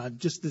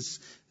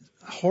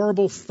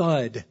horrible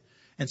thud.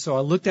 And so I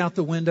looked out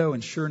the window,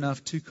 and sure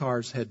enough, two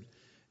cars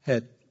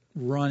had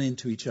run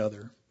into each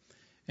other.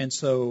 And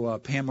so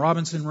Pam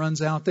Robinson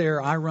runs out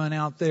there. I run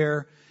out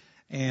there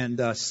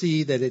and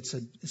see that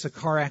it's a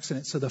car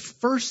accident. So the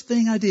first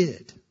thing I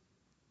did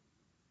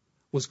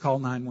was call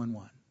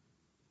 911.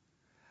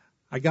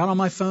 I got on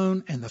my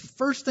phone, and the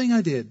first thing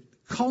I did,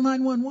 call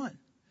 911.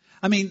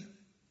 I mean,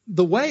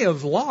 the way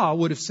of law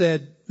would have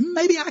said,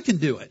 maybe I can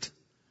do it.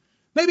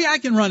 Maybe I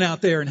can run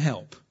out there and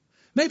help.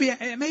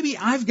 Maybe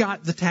I've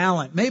got the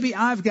talent. Maybe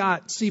I've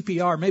got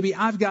CPR. Maybe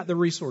I've got the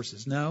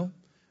resources. No,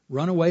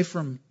 run away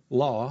from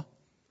law.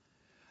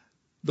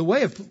 The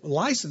way of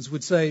license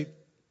would say,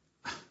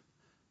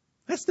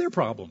 that's their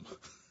problem.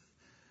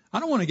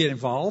 I don't want to get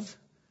involved.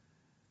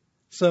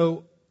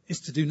 So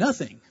it's to do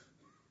nothing.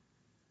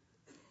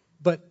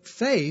 But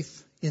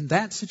faith in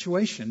that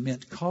situation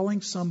meant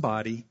calling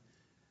somebody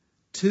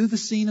to the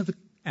scene of the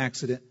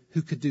accident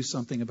who could do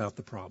something about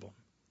the problem.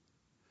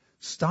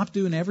 Stop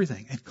doing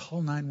everything and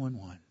call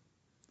 911.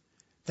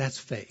 That's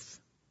faith.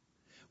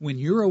 When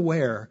you're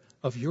aware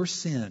of your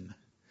sin,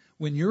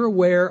 when you're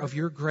aware of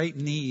your great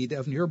need,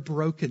 of your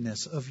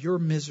brokenness, of your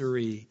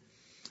misery,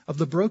 of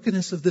the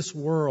brokenness of this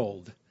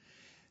world,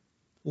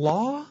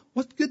 law,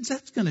 what good's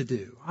that going to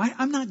do?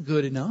 I'm not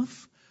good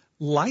enough.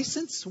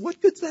 License,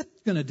 what good's that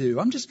going to do?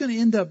 I'm just going to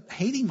end up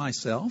hating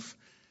myself.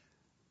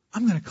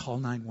 I'm going to call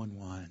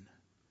 911. I'm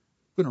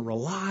going to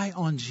rely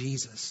on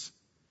Jesus.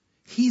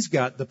 He's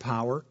got the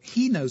power.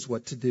 He knows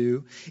what to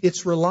do.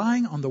 It's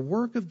relying on the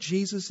work of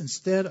Jesus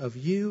instead of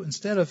you,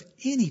 instead of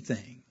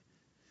anything.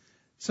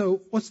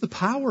 So what's the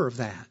power of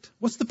that?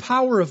 What's the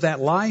power of that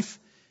life?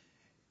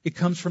 It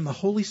comes from the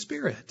Holy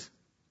Spirit.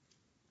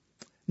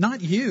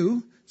 Not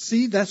you.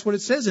 See, that's what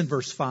it says in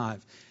verse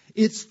 5.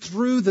 It's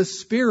through the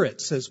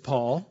Spirit, says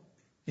Paul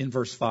in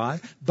verse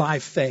 5, by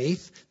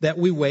faith that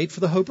we wait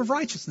for the hope of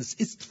righteousness.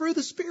 It's through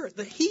the Spirit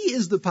that He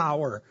is the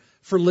power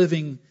for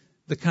living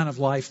the kind of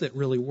life that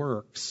really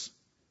works.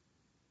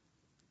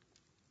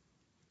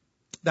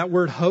 That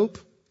word hope,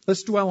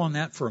 let's dwell on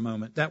that for a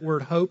moment. That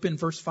word hope in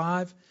verse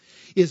 5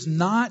 is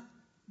not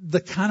the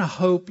kind of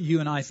hope you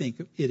and I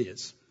think it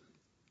is.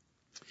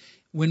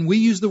 When we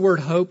use the word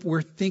hope,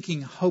 we're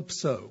thinking hope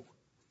so.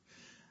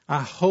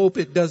 I hope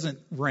it doesn't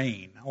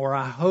rain, or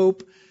I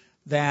hope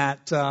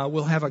that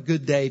we'll have a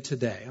good day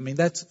today. I mean,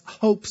 that's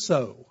hope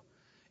so.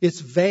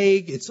 It's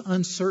vague, it's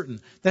uncertain.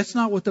 That's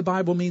not what the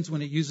Bible means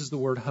when it uses the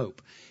word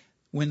hope.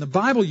 When the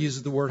Bible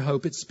uses the word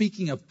hope, it's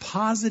speaking of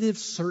positive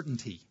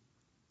certainty.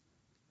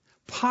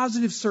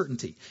 Positive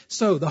certainty.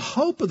 So the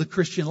hope of the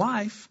Christian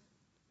life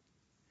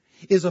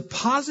is a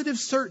positive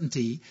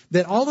certainty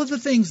that all of the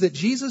things that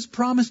Jesus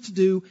promised to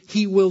do,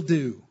 He will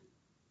do.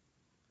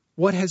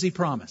 What has He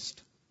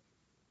promised?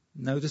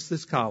 Notice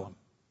this column.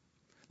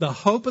 The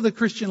hope of the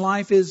Christian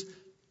life is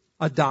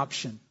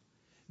adoption.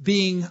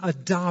 Being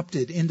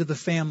adopted into the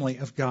family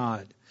of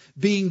God.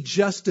 Being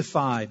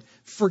justified,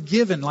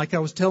 forgiven, like I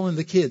was telling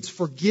the kids,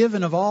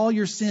 forgiven of all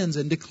your sins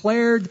and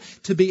declared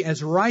to be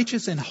as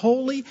righteous and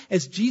holy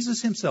as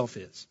Jesus Himself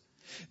is.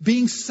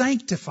 Being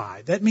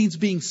sanctified, that means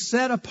being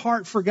set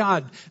apart for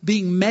God,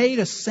 being made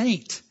a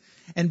saint,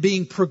 and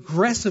being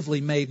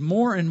progressively made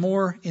more and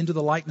more into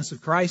the likeness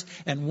of Christ.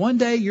 And one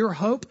day your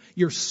hope,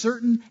 your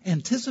certain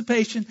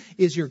anticipation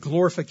is your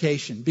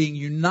glorification, being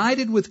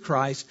united with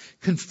Christ,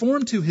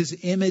 conformed to His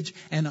image,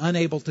 and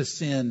unable to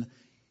sin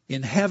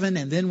in heaven,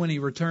 and then when He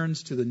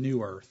returns to the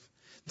new earth.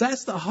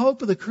 That's the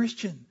hope of the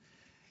Christian.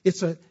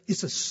 It's a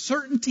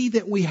certainty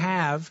that we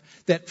have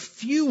that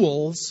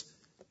fuels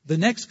the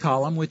next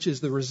column, which is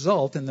the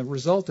result, and the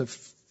result of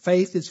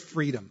faith is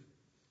freedom.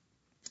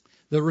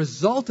 The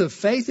result of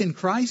faith in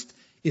Christ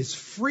is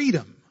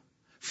freedom.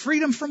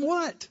 Freedom from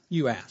what,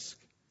 you ask?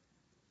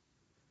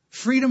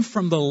 Freedom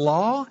from the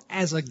law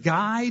as a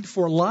guide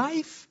for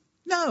life?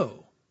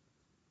 No.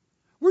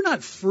 We're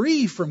not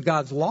free from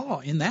God's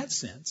law in that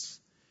sense.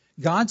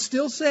 God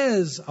still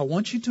says, I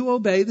want you to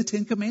obey the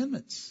 10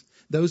 Commandments.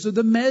 Those are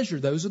the measure.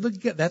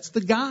 That's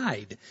the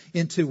guide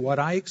into what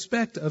I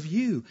expect of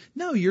you.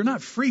 No, you're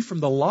not free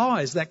from the law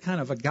as that kind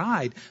of a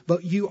guide,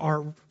 but you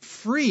are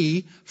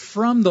free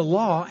from the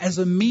law as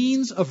a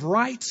means of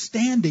right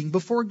standing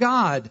before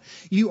God.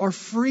 You are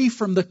free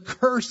from the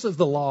curse of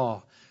the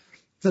law.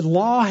 The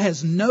law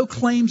has no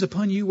claims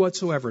upon you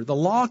whatsoever. The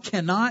law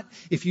cannot,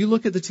 if you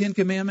look at the Ten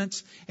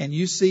Commandments and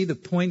you see the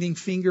pointing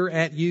finger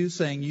at you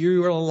saying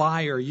you're a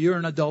liar, you're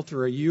an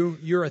adulterer,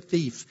 you're a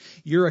thief,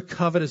 you're a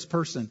covetous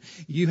person,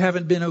 you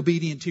haven't been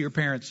obedient to your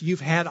parents,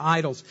 you've had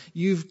idols,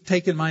 you've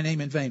taken my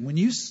name in vain. When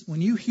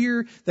you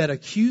hear that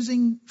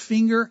accusing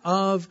finger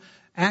of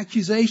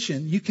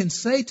accusation, you can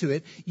say to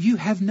it, you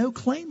have no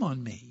claim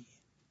on me.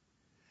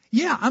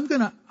 Yeah, I'm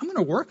gonna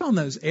work on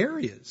those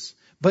areas.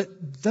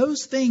 But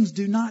those things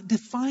do not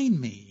define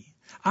me.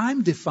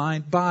 I'm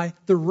defined by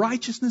the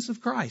righteousness of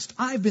Christ.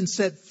 I've been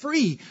set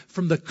free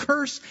from the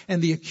curse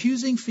and the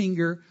accusing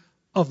finger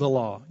of the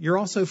law. You're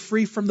also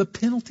free from the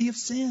penalty of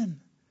sin,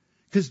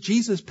 because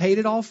Jesus paid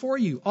it all for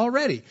you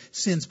already.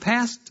 Sins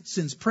past,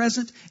 sins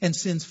present, and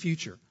sins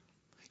future.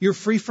 You're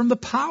free from the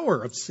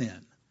power of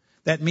sin.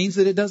 That means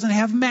that it doesn't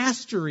have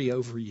mastery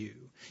over you.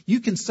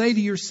 You can say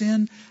to your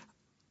sin,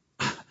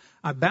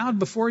 I bowed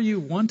before you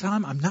one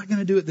time. I'm not going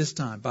to do it this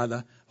time by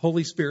the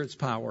Holy Spirit's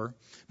power,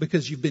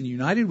 because you've been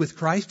united with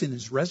Christ in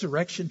His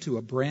resurrection to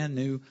a brand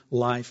new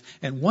life.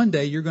 And one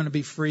day you're going to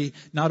be free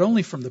not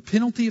only from the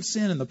penalty of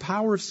sin and the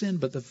power of sin,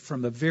 but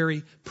from the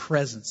very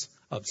presence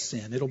of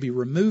sin. It'll be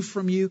removed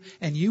from you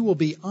and you will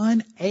be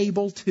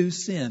unable to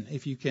sin,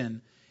 if you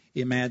can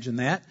imagine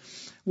that.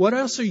 What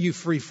else are you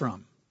free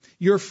from?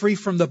 You're free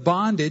from the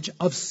bondage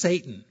of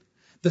Satan,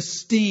 the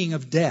sting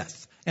of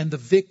death, and the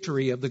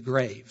victory of the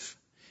grave.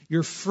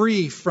 You're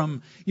free,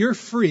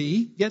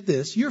 get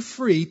this, you're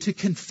free to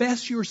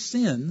confess your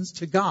sins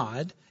to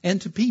God and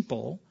to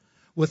people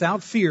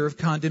without fear of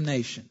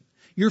condemnation.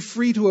 You're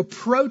free to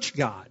approach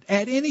God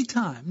at any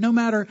time, no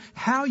matter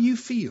how you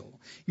feel.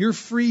 You're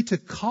free to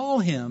call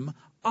Him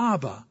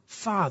Abba,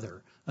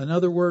 Father.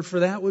 Another word for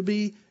that would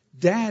be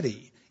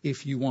Daddy,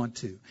 if you want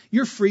to.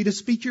 You're free to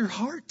speak your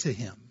heart to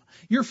Him.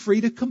 You're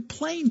free to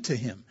complain to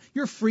Him.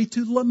 You're free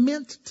to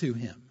lament to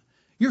Him.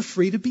 You're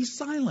free to be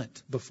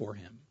silent before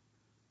Him.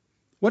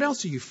 What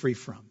else are you free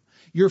from?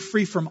 You're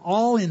free from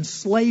all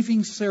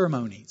enslaving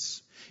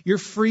ceremonies. You're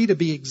free to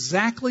be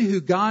exactly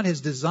who God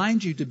has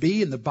designed you to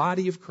be in the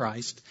body of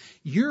Christ.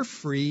 You're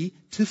free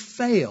to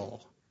fail.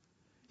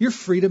 You're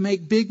free to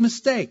make big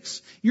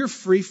mistakes. You're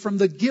free from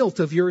the guilt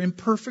of your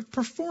imperfect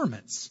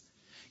performance.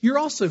 You're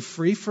also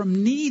free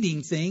from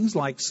needing things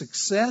like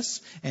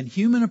success and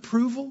human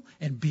approval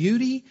and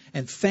beauty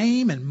and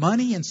fame and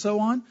money and so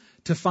on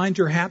to find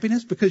your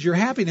happiness, because your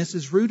happiness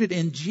is rooted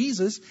in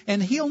Jesus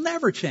and He'll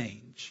never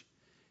change.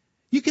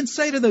 You can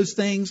say to those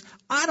things,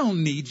 I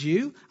don't need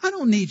you. I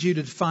don't need you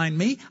to define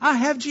me. I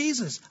have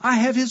Jesus. I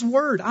have His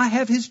Word. I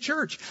have His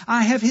church.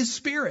 I have His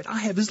Spirit. I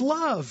have His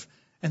love.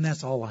 And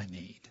that's all I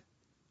need.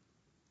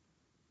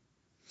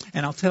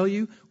 And I'll tell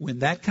you, when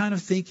that kind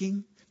of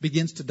thinking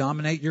begins to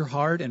dominate your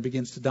heart and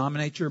begins to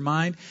dominate your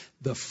mind,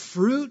 the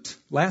fruit,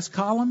 last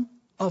column,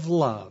 of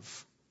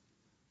love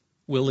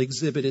will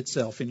exhibit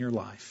itself in your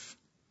life.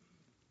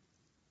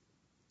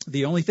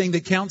 The only thing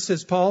that counts,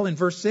 says Paul in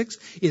verse 6,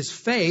 is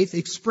faith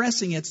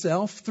expressing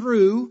itself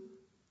through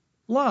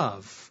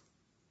love.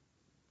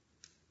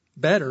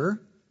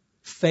 Better,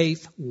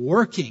 faith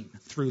working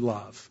through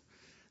love.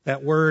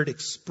 That word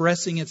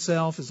expressing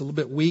itself is a little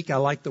bit weak. I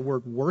like the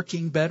word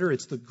working better.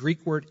 It's the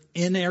Greek word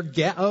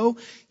energeo.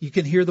 You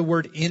can hear the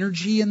word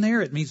energy in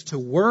there. It means to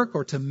work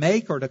or to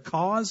make or to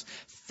cause.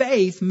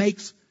 Faith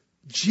makes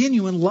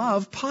genuine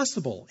love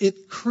possible.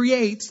 It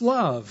creates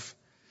love.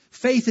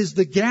 Faith is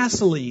the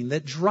gasoline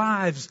that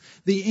drives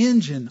the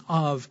engine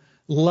of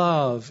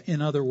love,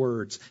 in other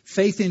words.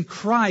 Faith in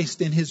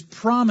Christ, in His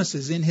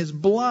promises, in His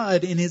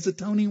blood, in His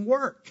atoning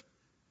work.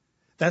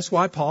 That's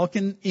why Paul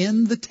can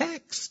end the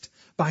text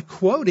by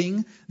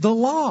quoting the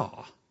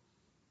law.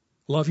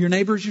 Love your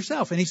neighbor as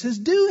yourself. And he says,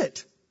 do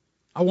it.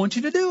 I want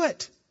you to do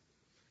it.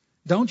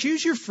 Don't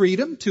use your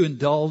freedom to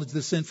indulge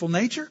the sinful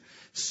nature.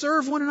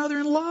 Serve one another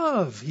in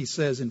love, he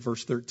says in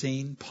verse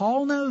 13.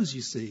 Paul knows,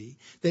 you see,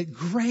 that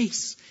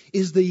grace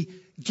is the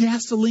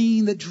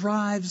gasoline that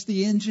drives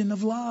the engine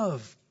of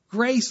love.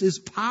 Grace is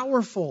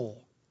powerful.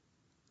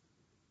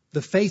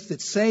 The faith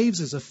that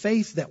saves is a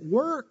faith that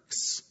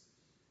works.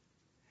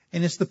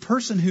 And it's the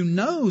person who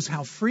knows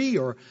how free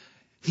or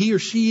he or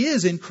she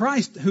is in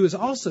Christ who is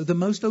also the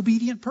most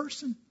obedient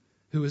person,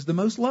 who is the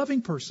most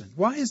loving person.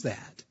 Why is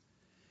that?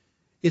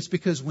 It's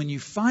because when you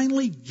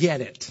finally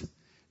get it,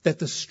 that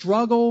the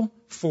struggle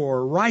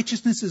for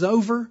righteousness is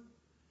over,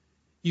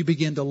 you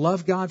begin to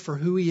love God for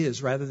who He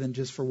is rather than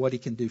just for what He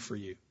can do for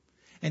you.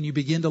 And you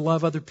begin to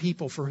love other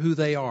people for who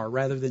they are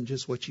rather than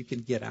just what you can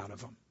get out of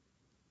them.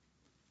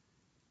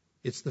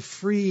 It's the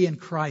free in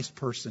Christ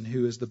person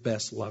who is the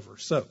best lover.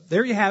 So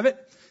there you have it.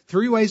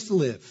 3 ways to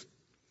live.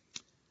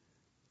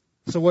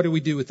 So what do we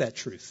do with that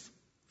truth?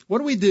 What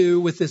do we do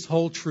with this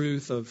whole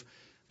truth of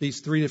these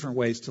 3 different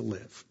ways to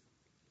live?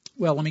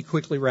 Well, let me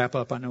quickly wrap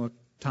up. I know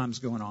time's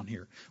going on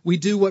here. We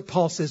do what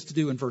Paul says to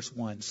do in verse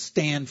 1.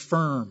 Stand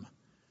firm.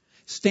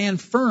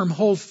 Stand firm,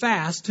 hold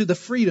fast to the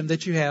freedom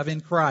that you have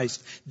in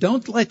Christ.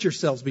 Don't let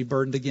yourselves be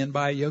burdened again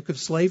by a yoke of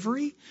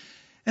slavery.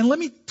 And let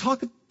me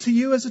talk to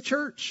you as a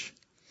church.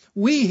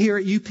 We here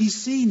at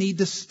UPC need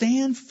to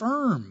stand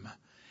firm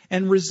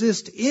and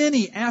resist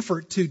any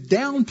effort to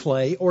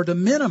downplay or to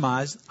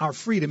minimize our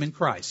freedom in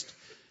Christ.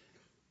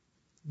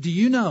 Do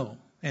you know,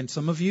 and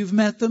some of you have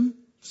met them,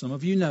 some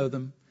of you know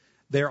them,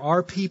 there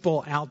are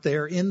people out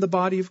there in the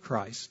body of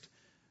Christ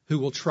who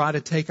will try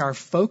to take our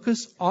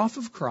focus off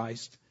of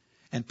Christ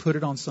and put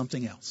it on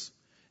something else.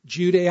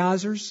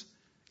 Judaizers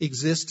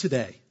exist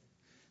today.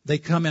 They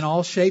come in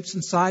all shapes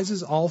and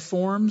sizes, all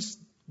forms.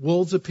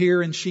 Wolves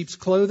appear in sheep's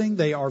clothing.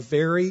 They are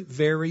very,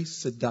 very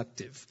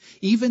seductive.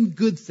 Even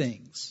good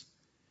things,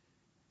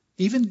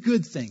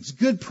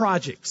 good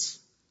projects,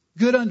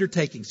 good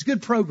undertakings,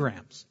 good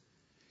programs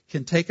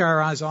can take our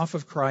eyes off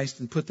of Christ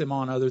and put them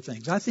on other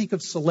things. I think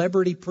of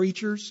celebrity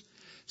preachers,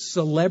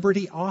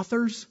 celebrity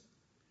authors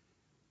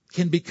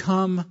can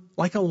become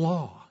like a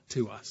law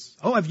to us.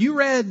 Oh, have you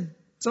read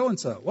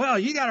so-and-so? Well,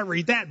 you got to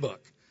read that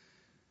book.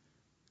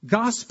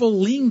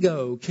 Gospel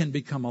lingo can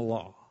become a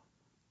law.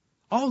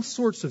 All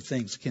sorts of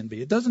things can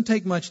be. It doesn't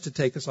take much to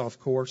take us off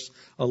course.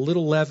 A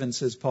little leaven,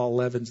 says Paul,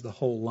 leavens the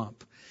whole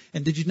lump.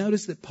 And did you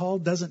notice that Paul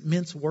doesn't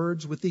mince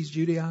words with these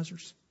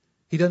Judaizers?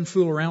 He doesn't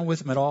fool around with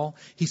them at all.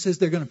 He says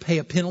they're going to pay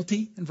a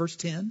penalty in verse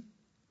 10.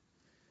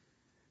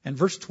 And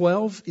verse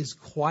 12 is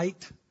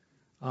quite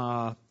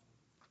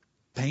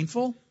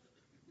painful.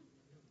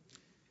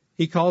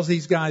 He calls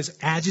these guys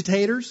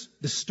agitators,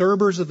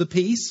 disturbers of the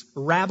peace,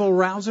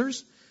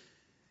 rabble-rousers.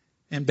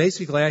 And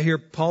basically, I hear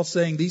Paul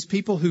saying these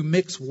people who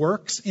mix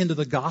works into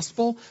the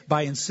gospel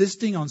by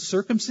insisting on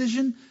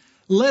circumcision,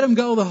 let them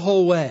go the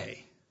whole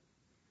way,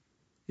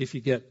 if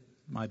you get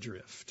my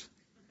drift.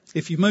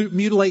 If you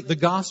mutilate the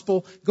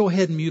gospel, go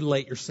ahead and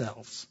mutilate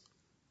yourselves.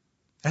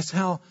 That's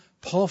how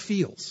Paul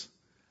feels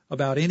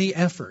about any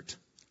effort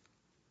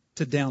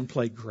to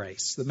downplay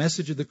grace. The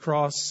message of the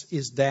cross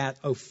is that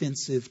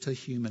offensive to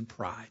human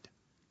pride.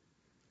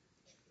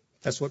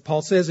 That's what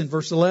Paul says in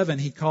verse 11.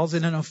 He calls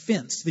it an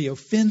offense. The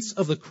offense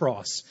of the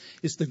cross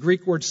is the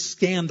Greek word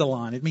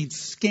scandalon. It means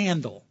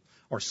scandal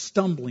or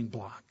stumbling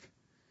block.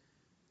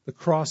 The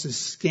cross is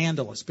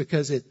scandalous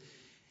because it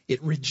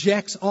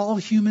rejects all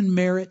human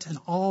merit and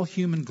all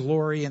human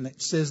glory, and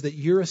it says that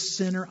you're a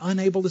sinner,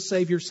 unable to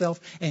save yourself,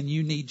 and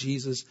you need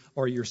Jesus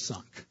or you're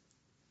sunk.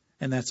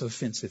 And that's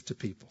offensive to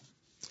people.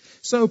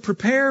 So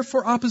prepare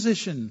for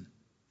opposition,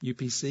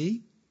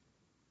 UPC.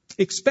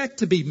 Expect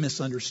to be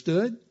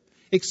misunderstood.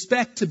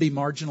 Expect to be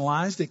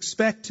marginalized.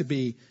 Expect to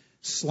be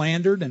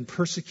slandered and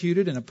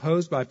persecuted and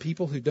opposed by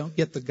people who don't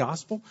get the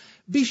gospel.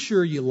 Be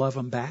sure you love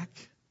them back.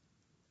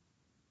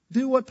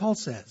 Do what Paul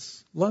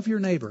says. Love your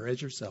neighbor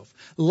as yourself.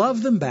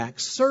 Love them back.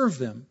 Serve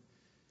them.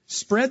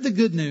 Spread the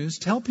good news.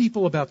 Tell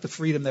people about the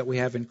freedom that we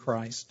have in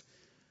Christ.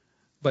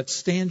 But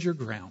stand your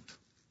ground.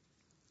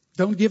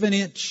 Don't give an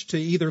inch to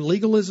either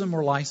legalism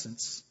or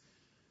license,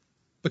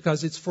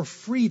 because it's for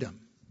freedom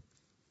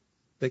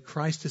that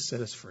Christ has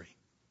set us free.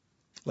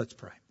 Let's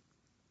pray.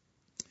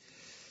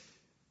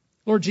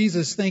 Lord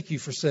Jesus, thank you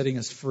for setting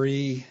us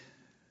free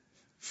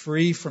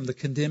from the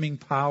condemning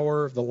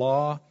power of the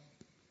law,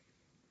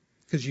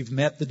 because you've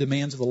met the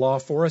demands of the law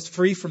for us.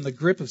 Free from the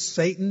grip of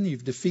Satan.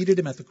 You've defeated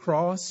him at the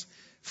cross.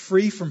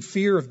 Free from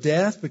fear of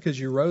death because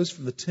you rose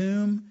from the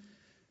tomb.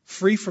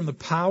 Free from the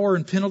power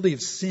and penalty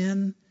of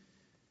sin.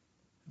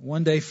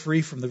 One day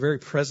free from the very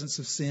presence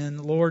of sin.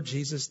 Lord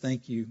Jesus,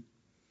 thank you.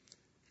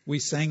 We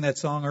sang that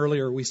song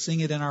earlier. We sing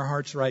it in our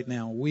hearts right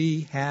now.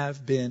 We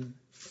have been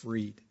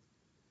freed.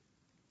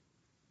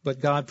 But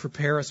God,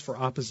 prepare us for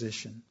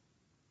opposition.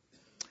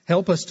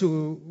 Help us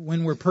to,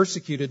 when we're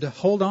persecuted, to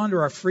hold on to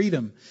our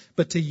freedom,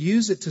 but to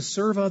use it to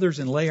serve others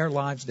and lay our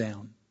lives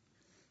down.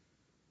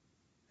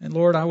 And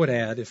Lord, I would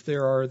add, if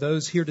there are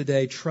those here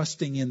today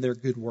trusting in their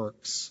good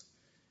works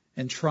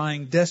and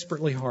trying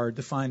desperately hard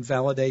to find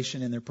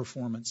validation in their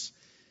performance,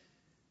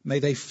 may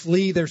they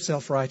flee their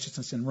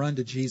self-righteousness and run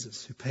to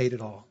Jesus who paid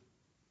it all.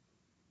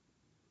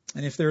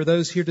 And if there are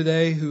those here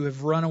today who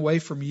have run away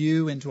from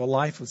you into a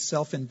life of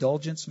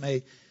self-indulgence,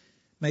 may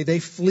they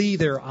flee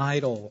their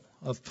idol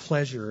of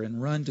pleasure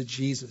and run to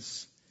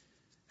Jesus,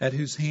 at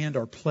whose hand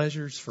are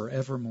pleasures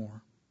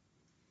forevermore.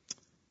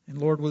 And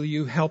Lord, will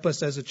you help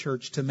us as a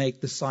church to make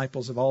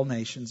disciples of all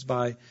nations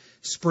by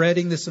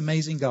spreading this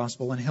amazing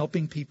gospel and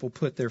helping people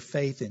put their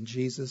faith in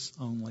Jesus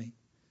only.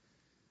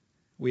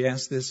 We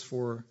ask this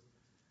for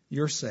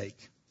your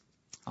sake.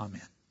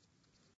 Amen.